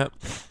Patreon yet?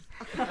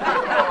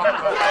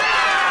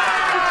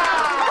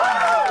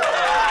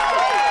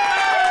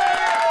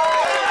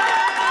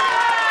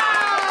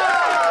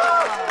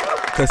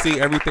 Cause see,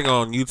 everything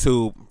on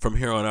YouTube from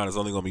here on out is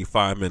only gonna be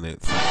 5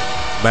 minutes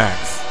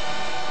max,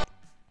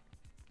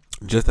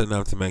 just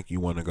enough to make you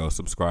want to go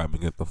subscribe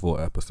and get the full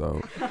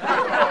episode.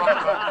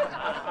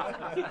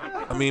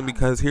 I mean,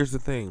 because here's the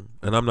thing,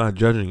 and I'm not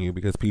judging you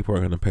because people are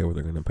gonna pay what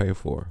they're gonna pay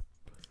for,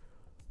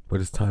 but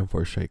it's time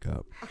for a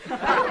shake-up.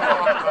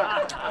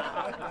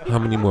 How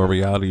many more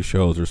reality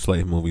shows or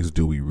slave movies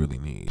do we really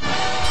need?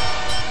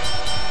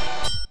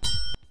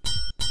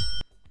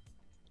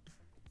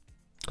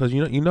 Because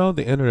you know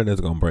the internet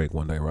is going to break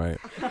one day, right?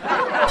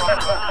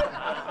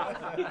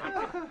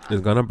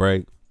 It's going to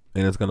break,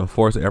 and it's going to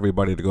force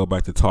everybody to go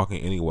back to talking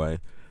anyway.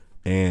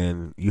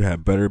 And you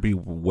had better be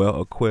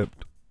well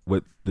equipped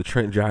with the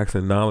Trent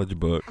Jackson knowledge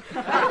book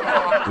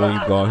when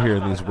you go out here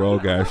in these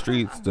rogue ass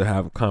streets to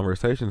have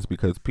conversations,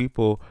 because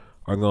people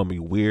are going to be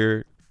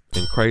weird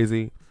and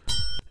crazy.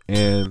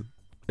 And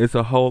it's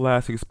a whole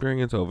ass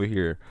experience over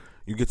here.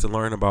 You get to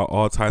learn about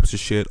all types of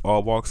shit,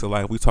 all walks of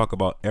life. We talk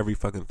about every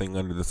fucking thing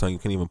under the sun. You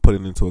can't even put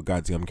it into a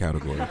goddamn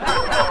category.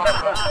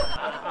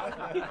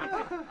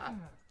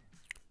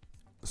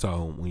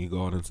 So when you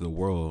go out into the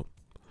world,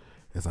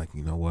 it's like,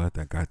 you know what?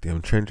 That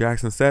goddamn Trent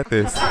Jackson said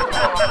this.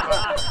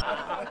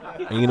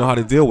 And you know how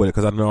to deal with it,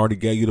 because I already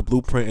gave you the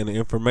blueprint and the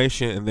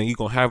information, and then you're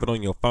going to have it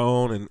on your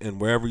phone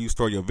and wherever you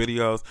store your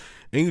videos.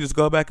 And you just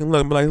go back and look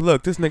and be like,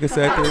 look, this nigga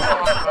said this.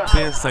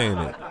 Been saying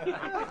it.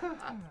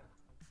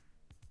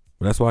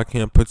 But that's why I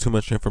can't put too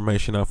much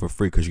information out for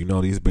free, because you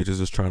know these bitches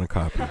is trying to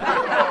copy.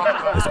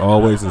 There's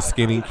always a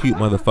skinny, cute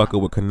motherfucker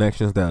with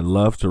connections that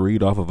loves to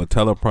read off of a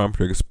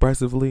teleprompter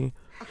expressively,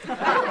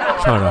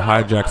 trying to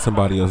hijack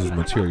somebody else's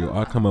material.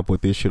 I come up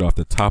with this shit off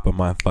the top of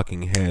my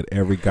fucking head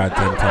every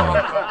goddamn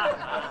time.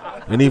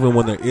 And even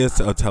when there is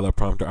a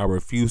teleprompter, I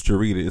refuse to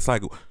read it. It's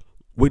like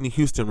Whitney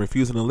Houston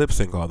refusing to lip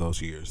sync all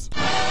those years.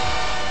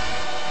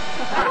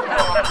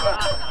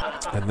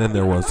 And then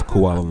there was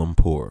Kuala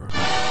Lumpur.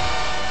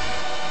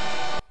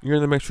 You're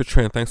in the mix with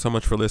Trent. Thanks so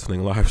much for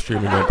listening. Live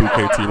streaming on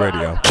BKT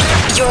Radio.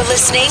 You're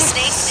listening to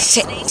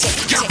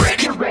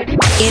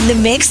In the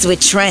Mix with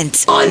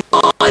Trent on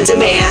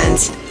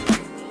demand.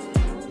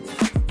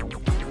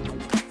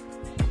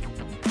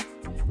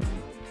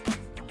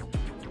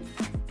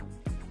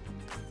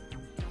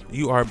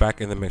 You are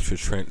back in the mix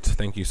with Trent.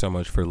 Thank you so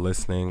much for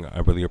listening. I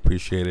really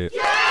appreciate it.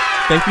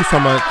 Thank you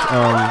so much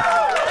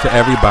to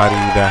everybody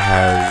that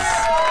has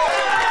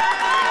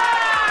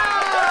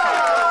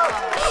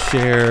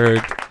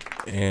shared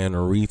and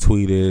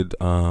retweeted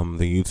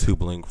the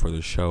YouTube link for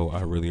the show.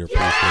 I really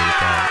appreciate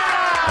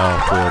that. All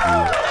 4 of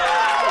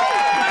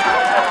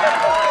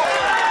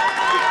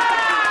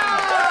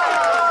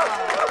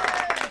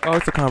you. Oh,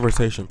 it's a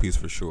conversation piece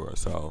for sure.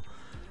 So,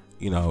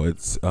 you know,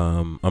 it's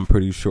I'm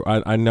pretty sure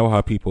I know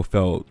how people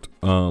felt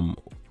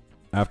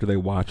after they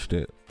watched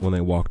it when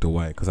they walked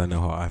away, because I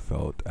know how I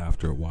felt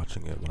after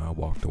watching it when I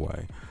walked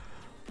away.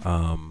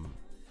 I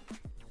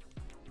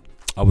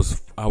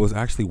was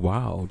actually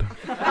wowed.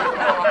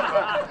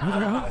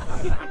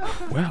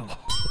 Well,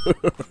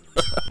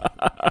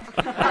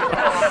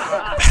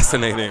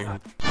 fascinating.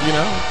 You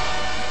know,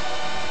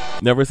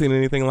 never seen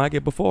anything like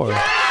it before.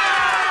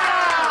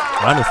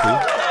 Honestly.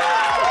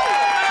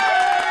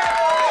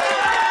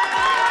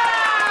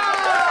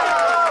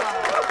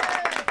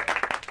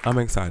 I'm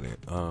excited.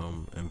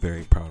 I'm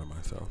very proud of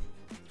myself.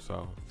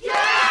 So.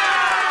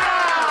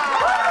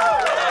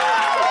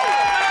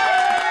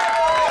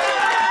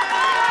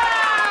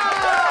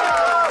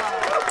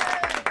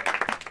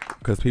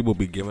 Because people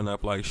be giving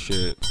up like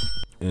shit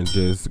and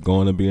just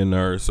going to be a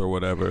nurse or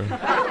whatever.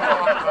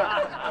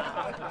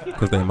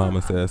 Because their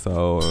mama said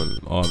so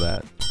and all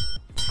that.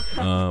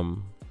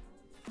 And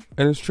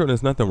it's true,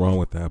 there's nothing wrong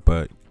with that,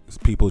 but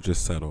people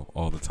just settle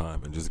all the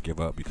time and just give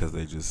up because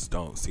they just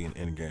don't see an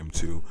end game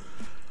to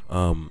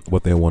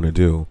what they want to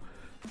do.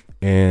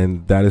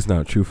 And that is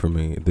not true for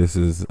me. This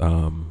is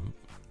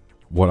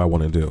what I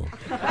want to do.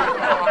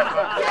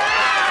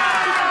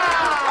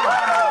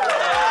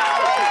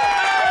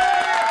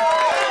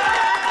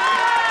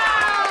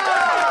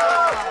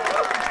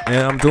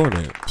 And I'm doing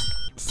it.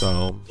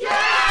 So there's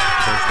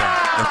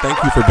that. And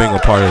thank you for being a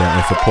part of that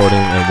and supporting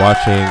and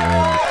watching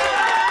and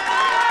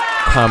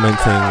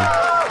commenting.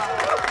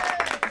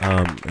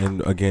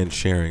 And again,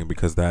 sharing,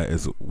 because that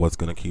is what's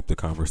going to keep the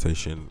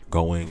conversation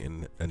going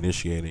and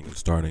initiating and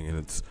starting. And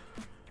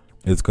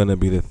it's going to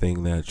be the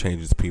thing that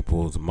changes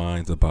people's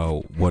minds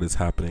about what is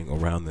happening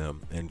around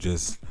them, and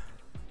just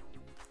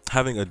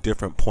having a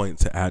different point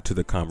to add to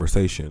the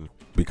conversation,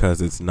 because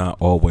it's not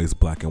always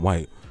black and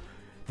white.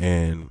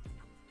 And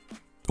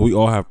we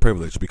all have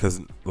privilege,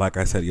 because like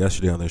I said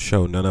yesterday on the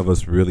show, none of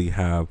us really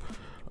have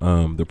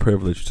the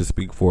privilege to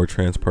speak for a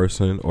trans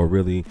person, or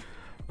really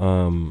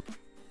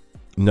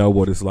know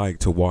what it's like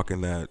to walk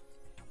in that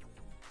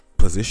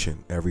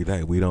position every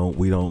day. We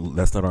don't,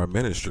 that's not our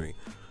ministry.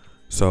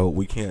 So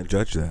we can't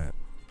judge that.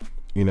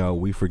 You know,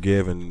 we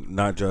forgive and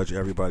not judge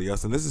everybody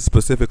else. And this is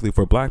specifically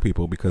for black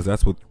people, because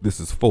that's what this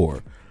is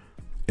for.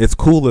 It's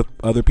cool if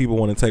other people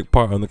want to take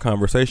part in the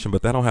conversation,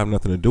 but that don't have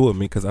nothing to do with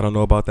me, because I don't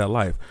know about that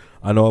life.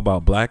 I know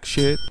about black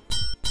shit.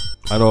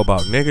 I know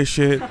about nigga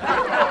shit.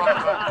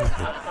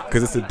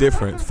 Because it's a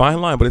difference.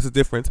 Fine line, but it's a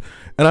difference.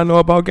 And I know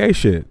about gay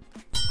shit.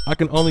 I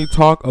can only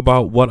talk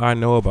about what I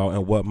know about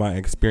and what my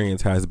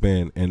experience has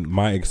been. And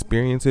my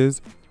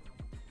experiences,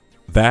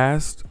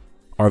 vast,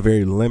 are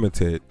very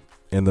limited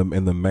in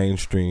the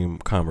mainstream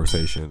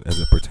conversation as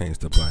it pertains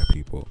to black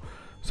people.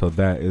 So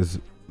that is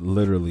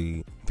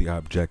literally the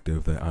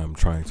objective that I'm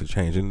trying to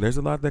change. And there's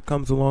a lot that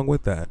comes along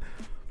with that.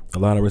 A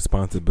lot of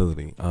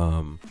responsibility.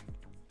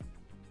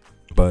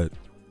 But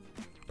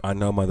I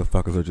know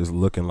motherfuckers are just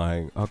looking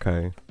like,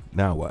 okay,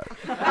 now what?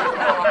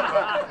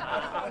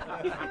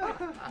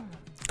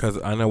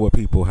 Because I know what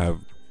people have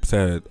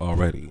said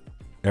already.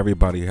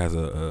 Everybody has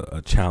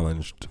a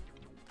challenged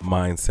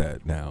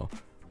mindset now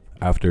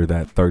after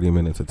that 30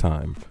 minutes of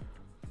time.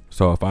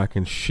 So if I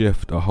can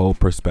shift a whole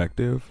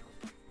perspective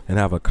and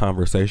have a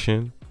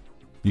conversation,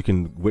 you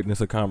can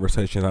witness a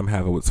conversation I'm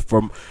having with,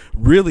 from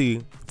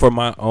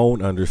my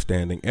own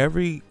understanding.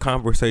 Every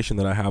conversation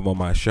that I have on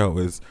my show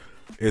is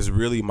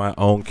really my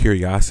own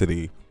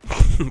curiosity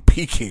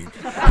peaking.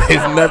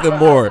 It's nothing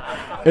more.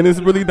 And it's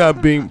really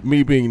not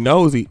me being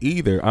nosy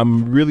either.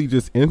 I'm really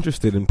just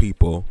interested in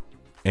people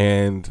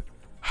and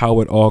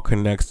how it all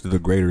connects to the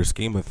greater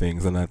scheme of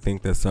things. And I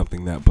think that's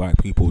something that black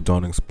people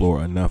don't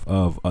explore enough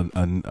of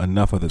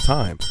the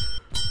time.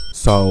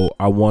 So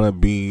I want to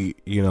be,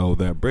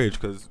 that bridge,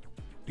 because,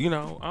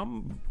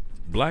 I'm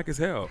black as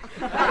hell,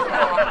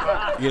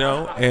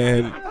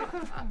 and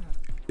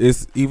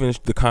it's even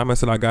the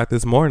comments that I got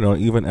this morning on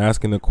even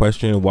asking the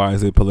question, why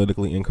is it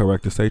politically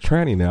incorrect to say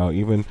tranny now?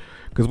 Even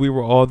because we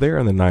were all there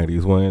in the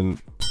 90s when,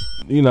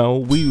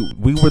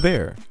 we were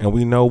there, and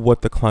we know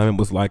what the climate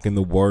was like and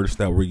the words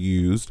that were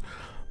used.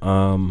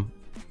 And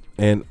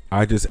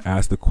I just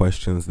ask the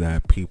questions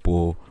that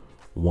people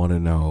want to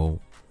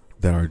know,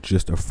 that are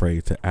just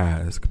afraid to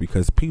ask,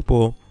 because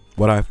people,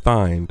 what I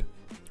find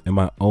in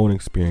my own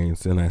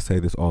experience, and I say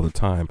this all the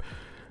time,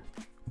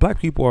 black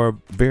people are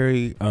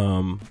very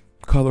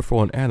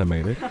colorful and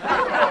animated,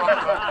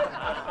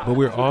 but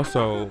we're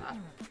also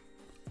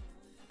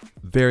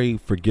very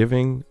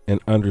forgiving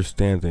and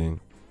understanding,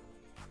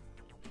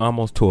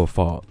 almost to a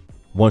fault,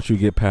 once you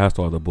get past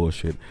all the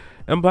bullshit.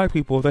 And black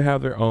people, they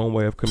have their own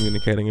way of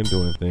communicating and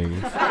doing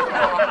things,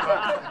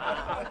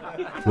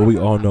 but we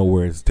all know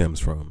where it stems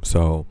from.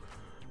 So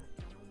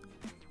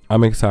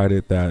I'm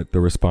excited that the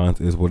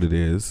response is what it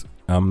is.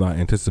 I'm not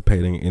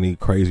anticipating any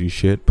crazy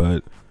shit,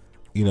 but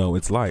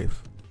it's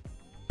life.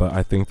 But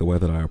I think the way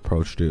that I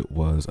approached it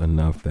was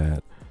enough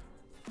that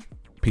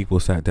people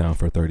sat down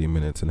for 30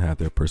 minutes and had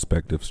their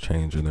perspectives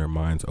change and their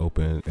minds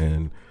open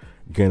and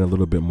gain a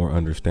little bit more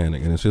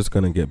understanding. And it's just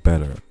going to get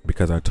better,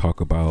 because I talk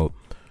about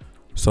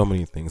so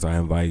many things. I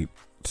invite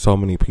so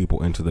many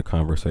people into the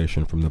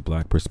conversation from the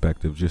black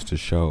perspective, just to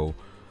show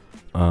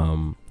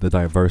the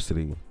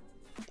diversity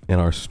in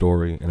our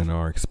story and in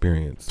our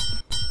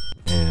experience.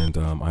 And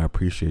I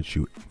appreciate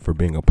you for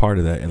being a part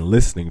of that and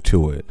listening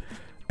to it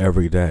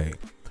every day.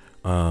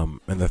 And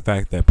the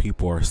fact that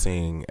people are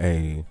seeing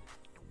a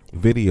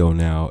video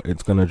now,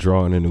 it's going to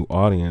draw in a new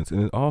audience.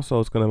 And it also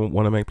is going to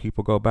want to make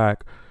people go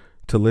back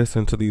to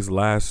listen to these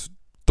last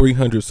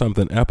 300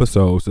 something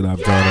episodes that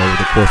I've done over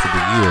the course of the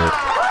year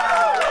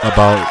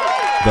about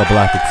the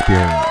black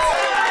experience.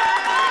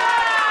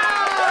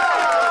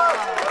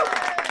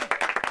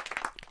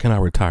 Can I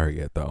retire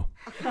yet, though?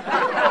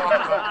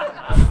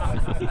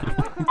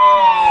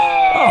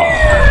 Oh.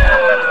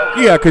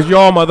 Yeah, because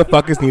y'all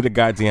motherfuckers need a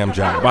goddamn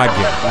job. I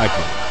get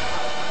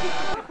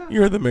it.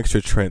 You're the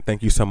Mixture Trent.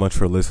 Thank you so much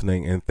for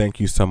listening, and thank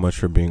you so much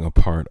for being a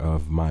part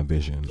of my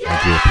vision.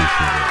 I do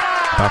appreciate it.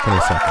 Back in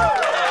a second.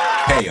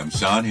 Hey, I'm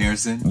Sean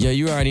Harrison. Yo,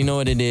 you already know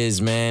what it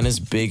is, man. It's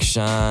Big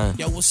Sean.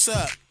 Yo, what's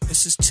up?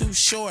 This is Too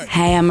Short.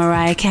 Hey, I'm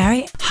Mariah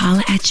Carey.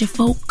 Holla at your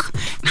folk.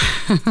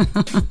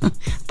 Bye-bye.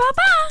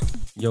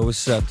 Yo,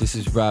 what's up? This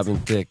is Robin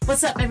Thicke.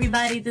 What's up,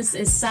 everybody? This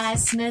is Cy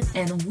Smith,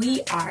 and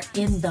we are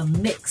in the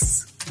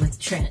mix with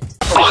Trent.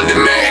 On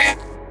demand.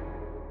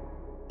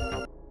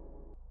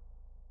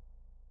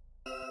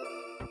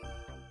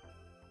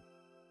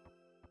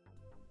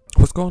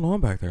 What's going on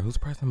back there? Who's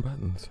pressing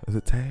buttons? Is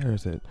it Tay or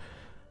is it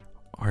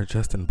our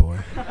Justin boy?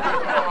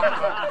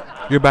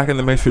 You're back in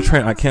the mix with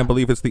Trent. I can't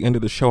believe it's the end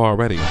of the show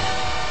already.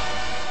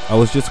 I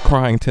was just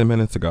crying 10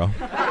 minutes ago.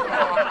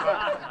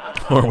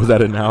 Or was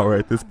that an hour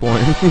at this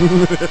point?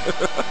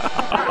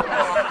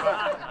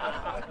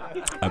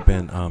 I've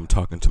been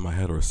talking to my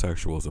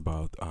heterosexuals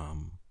about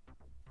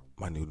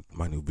my new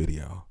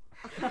video.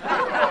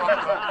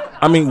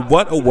 I mean,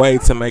 what a way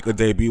to make a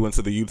debut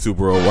into the YouTube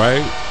world,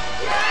 right?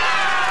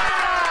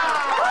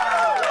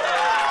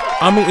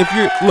 I mean, if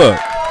you're, look.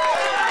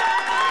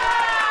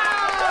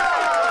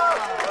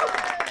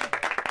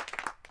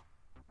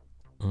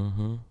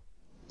 Mm-hmm.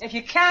 If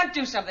you can't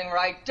do something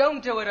right,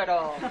 don't do it at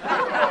all.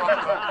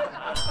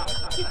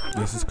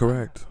 This is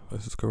correct.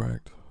 This is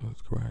correct. This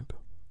is correct.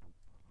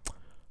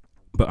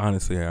 But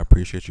honestly, I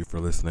appreciate you for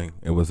listening.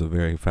 It was a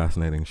very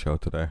fascinating show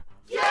today.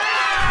 Yeah!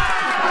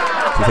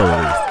 To say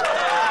the least.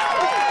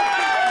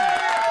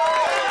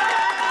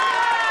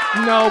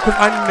 No, because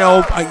I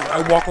know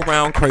I walk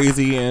around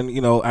crazy and,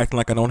 you know, acting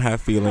like I don't have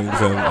feelings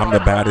and I'm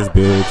the baddest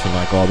bitch and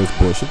like all this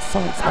bullshit. It's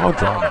all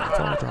drama. It's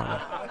all drama.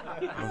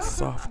 I'm a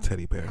soft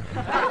teddy bear.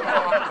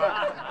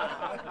 I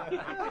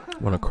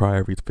want to cry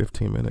every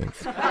 15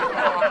 minutes.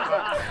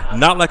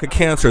 Not like a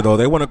cancer, though.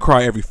 They want to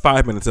cry every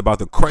 5 minutes about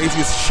the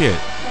craziest shit.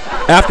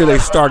 After they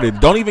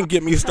started, don't even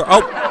get me started.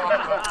 Oh!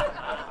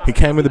 He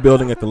came in the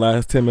building at the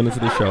last 10 minutes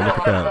of the show. Look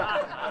at that.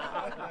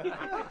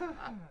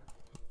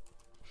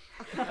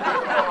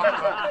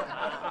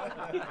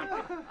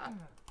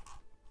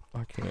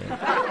 I can't.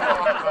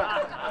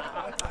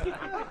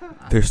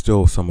 There's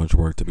still so much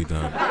work to be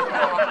done.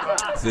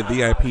 The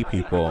VIP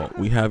people,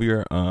 we have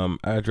your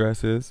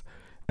addresses,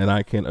 and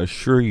I can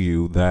assure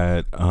you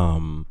that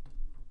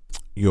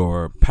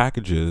your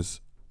packages,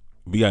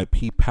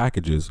 VIP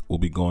packages, will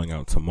be going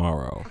out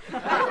tomorrow.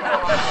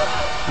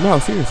 No,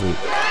 seriously.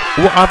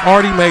 Well, I've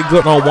already made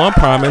good on one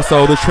promise,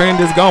 so the trend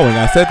is going.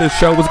 I said this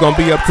show was going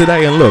to be up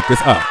today, and look,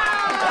 it's up.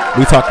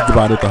 We talked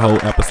about it the whole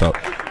episode.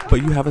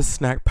 But you have a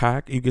snack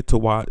pack. You get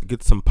to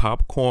get some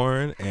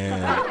popcorn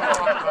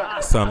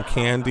and some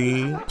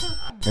candy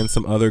and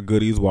some other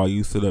goodies while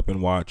you sit up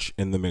and watch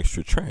In the Mix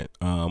with Trent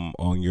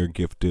on your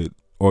gifted,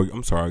 or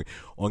I'm sorry,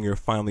 on your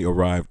finally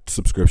arrived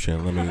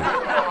subscription. Let me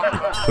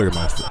clear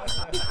my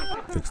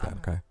fix that,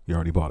 okay? You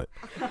already bought it.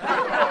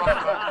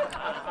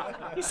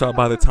 So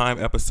by the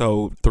time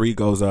episode 3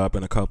 goes up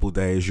in a couple of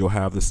days, you'll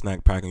have the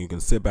snack pack and you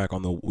can sit back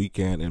on the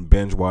weekend and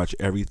binge watch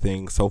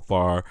everything so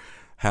far.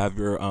 Have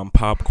your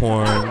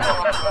popcorn,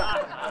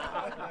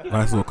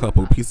 nice little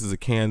couple of pieces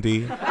of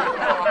candy,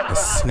 a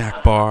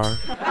snack bar,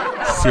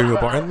 cereal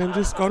bar, and then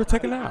just go to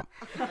take a nap.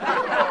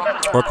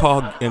 Or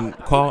call and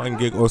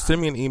giggle, or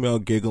send me an email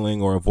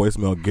giggling or a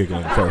voicemail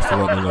giggling first to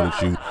let me know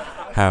that you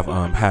have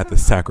had the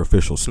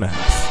sacrificial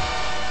snacks,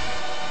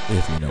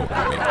 if you know what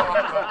I mean.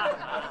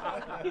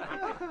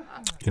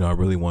 You know, I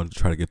really wanted to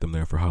try to get them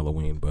there for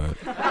Halloween, but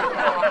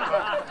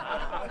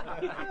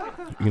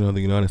you know,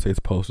 the United States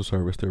Postal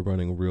Service, they're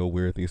running real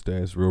weird these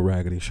days, real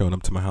raggedy, showing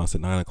up to my house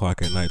at 9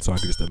 o'clock at night, so I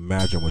can just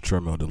imagine what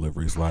your mail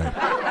delivery is like.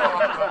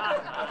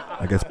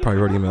 I guess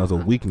priority mail is a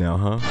week now,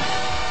 huh?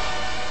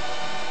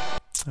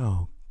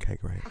 Oh, okay,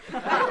 great.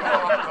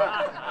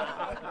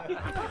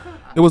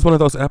 It was one of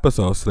those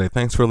episodes today.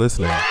 Thanks for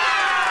listening.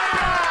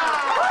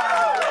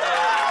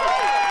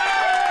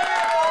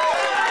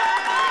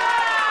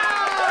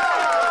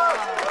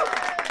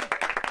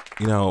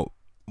 You know,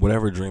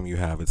 whatever dream you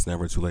have, it's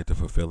never too late to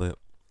fulfill it.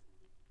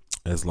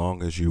 As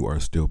long as you are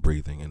still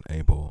breathing and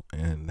able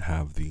and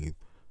have the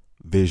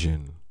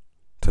vision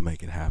to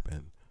make it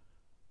happen,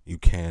 you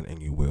can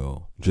and you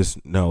will.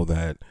 Just know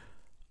that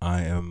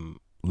I am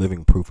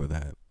living proof of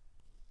that.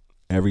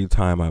 Every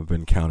time I've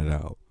been counted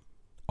out,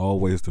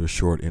 always the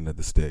short end of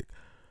the stick.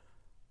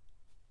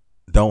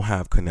 Don't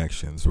have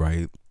connections,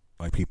 right?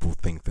 Like people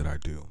think that I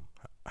do.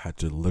 I had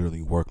to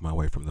literally work my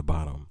way from the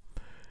bottom.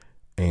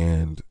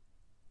 And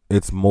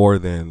it's more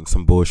than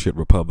some bullshit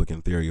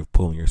Republican theory of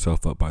pulling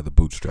yourself up by the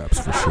bootstraps,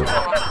 for sure.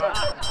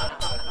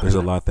 There's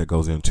a lot that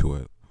goes into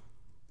it.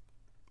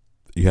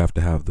 You have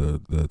to have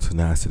the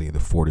tenacity, the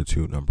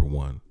fortitude, number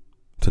one,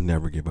 to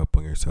never give up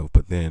on yourself.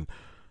 But then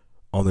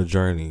on the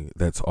journey,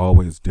 that's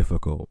always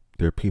difficult.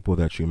 There are people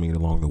that you meet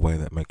along the way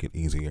that make it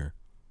easier.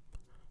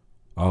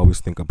 I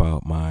always think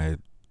about my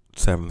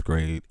 7th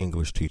grade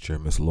English teacher,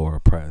 Miss Laura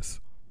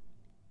Press,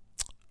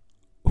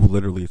 who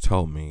literally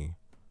told me,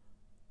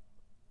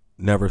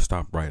 never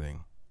stop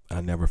writing.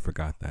 I never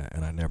forgot that,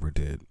 and I never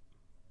did.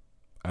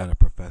 I had a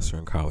professor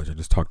in college. I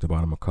just talked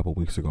about him a couple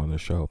weeks ago on the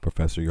show,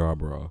 Professor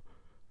Yarborough.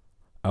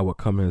 I would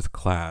come in his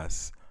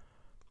class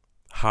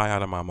high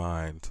out of my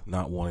mind,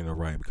 not wanting to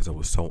write because I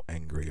was so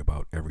angry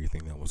about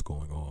everything that was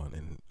going on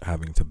and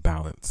having to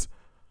balance,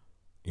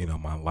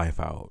 my life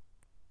out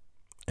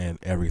and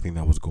everything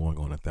that was going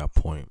on at that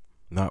point,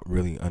 not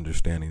really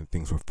understanding that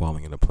things were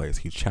falling into place.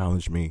 He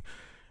challenged me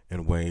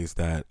in ways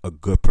that a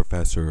good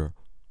professor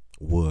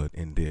would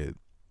and did.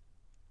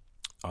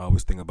 I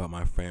always think about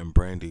my friend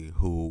Brandy,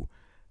 who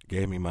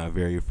gave me my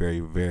very,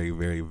 very, very,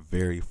 very,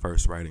 very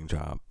first writing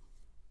job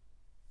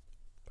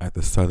at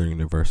the Southern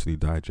University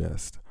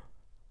Digest.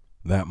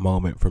 That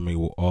moment for me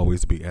will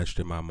always be etched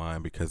in my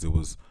mind because it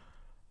was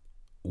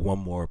one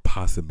more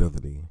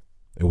possibility.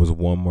 It was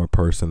one more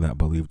person that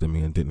believed in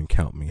me and didn't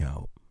count me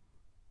out.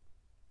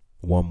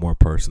 One more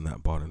person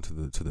that bought into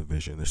the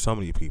vision. There's so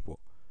many people.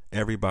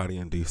 Everybody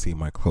in DC,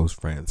 my close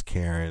friends,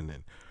 Karen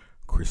and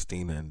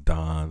Christina and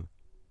Don,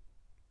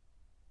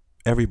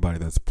 everybody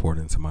that's poured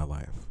into my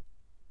life.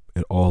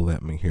 It all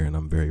led me here, and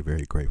I'm very,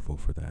 very grateful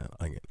for that,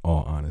 like, in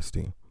all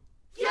honesty.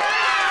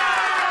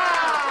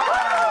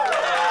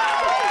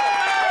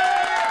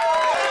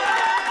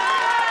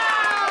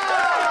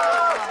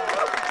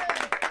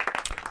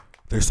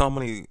 There's so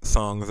many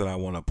songs that I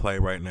want to play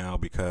right now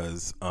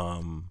because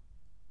I'm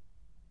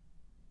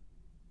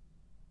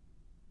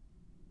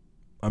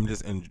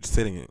just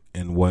sitting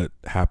in what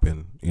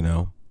happened,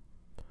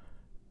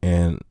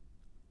 and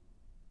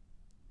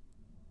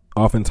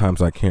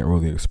oftentimes I can't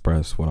really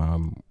express what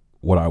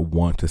I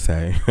want to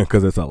say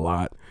because it's a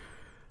lot.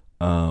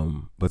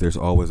 But there's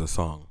always a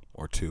song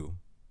or two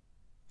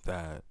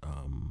that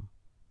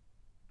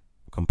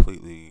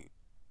completely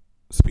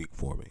speak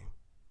for me.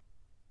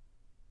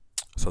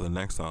 So the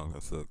next song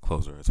is the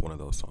closer. It's one of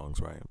those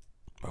songs, right?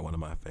 By one of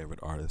my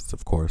favorite artists,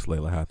 of course,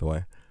 Layla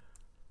Hathaway.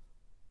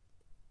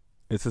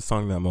 It's a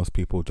song that most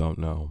people don't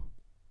know,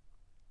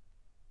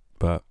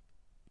 but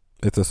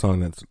it's a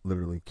song that's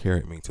literally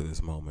carried me to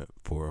this moment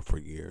for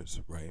years,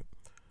 right?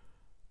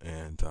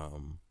 And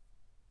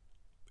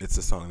it's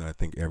a song that I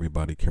think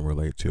everybody can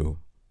relate to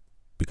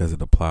because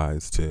it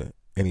applies to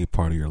any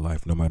part of your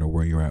life, no matter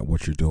where you're at,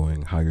 what you're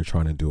doing, how you're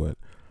trying to do it.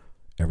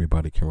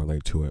 Everybody can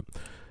relate to it.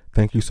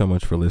 Thank you so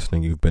much for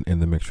listening. You've been in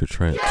the mix with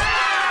Trent.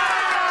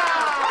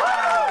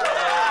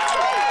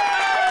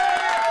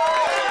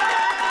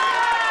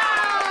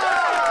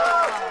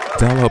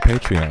 Download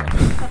Patreon.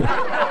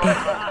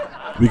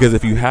 Because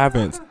if you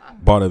haven't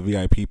bought a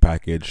VIP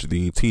package,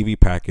 the TV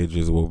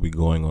packages will be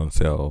going on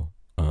sale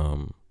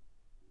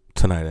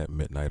tonight at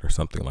midnight or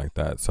something like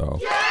that.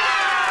 So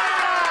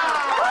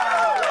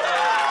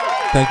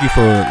thank you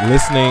for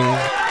listening,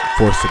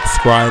 for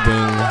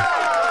subscribing,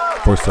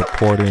 for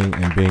supporting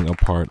and being a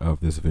part of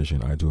this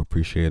vision. I do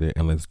appreciate it.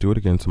 And let's do it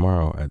again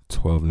tomorrow at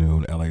 12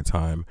 noon LA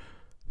time,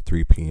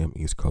 3 p.m.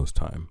 East Coast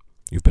time.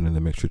 You've been in the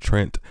mix with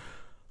Trent.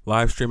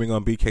 Live streaming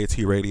on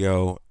BKT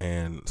Radio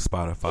and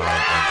Spotify.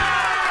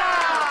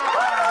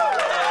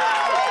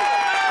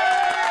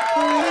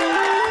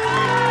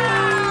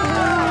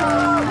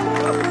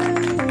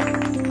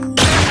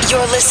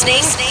 You're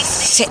listening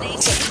to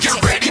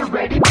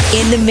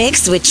In the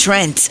Mix with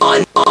Trent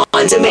on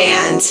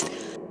demand.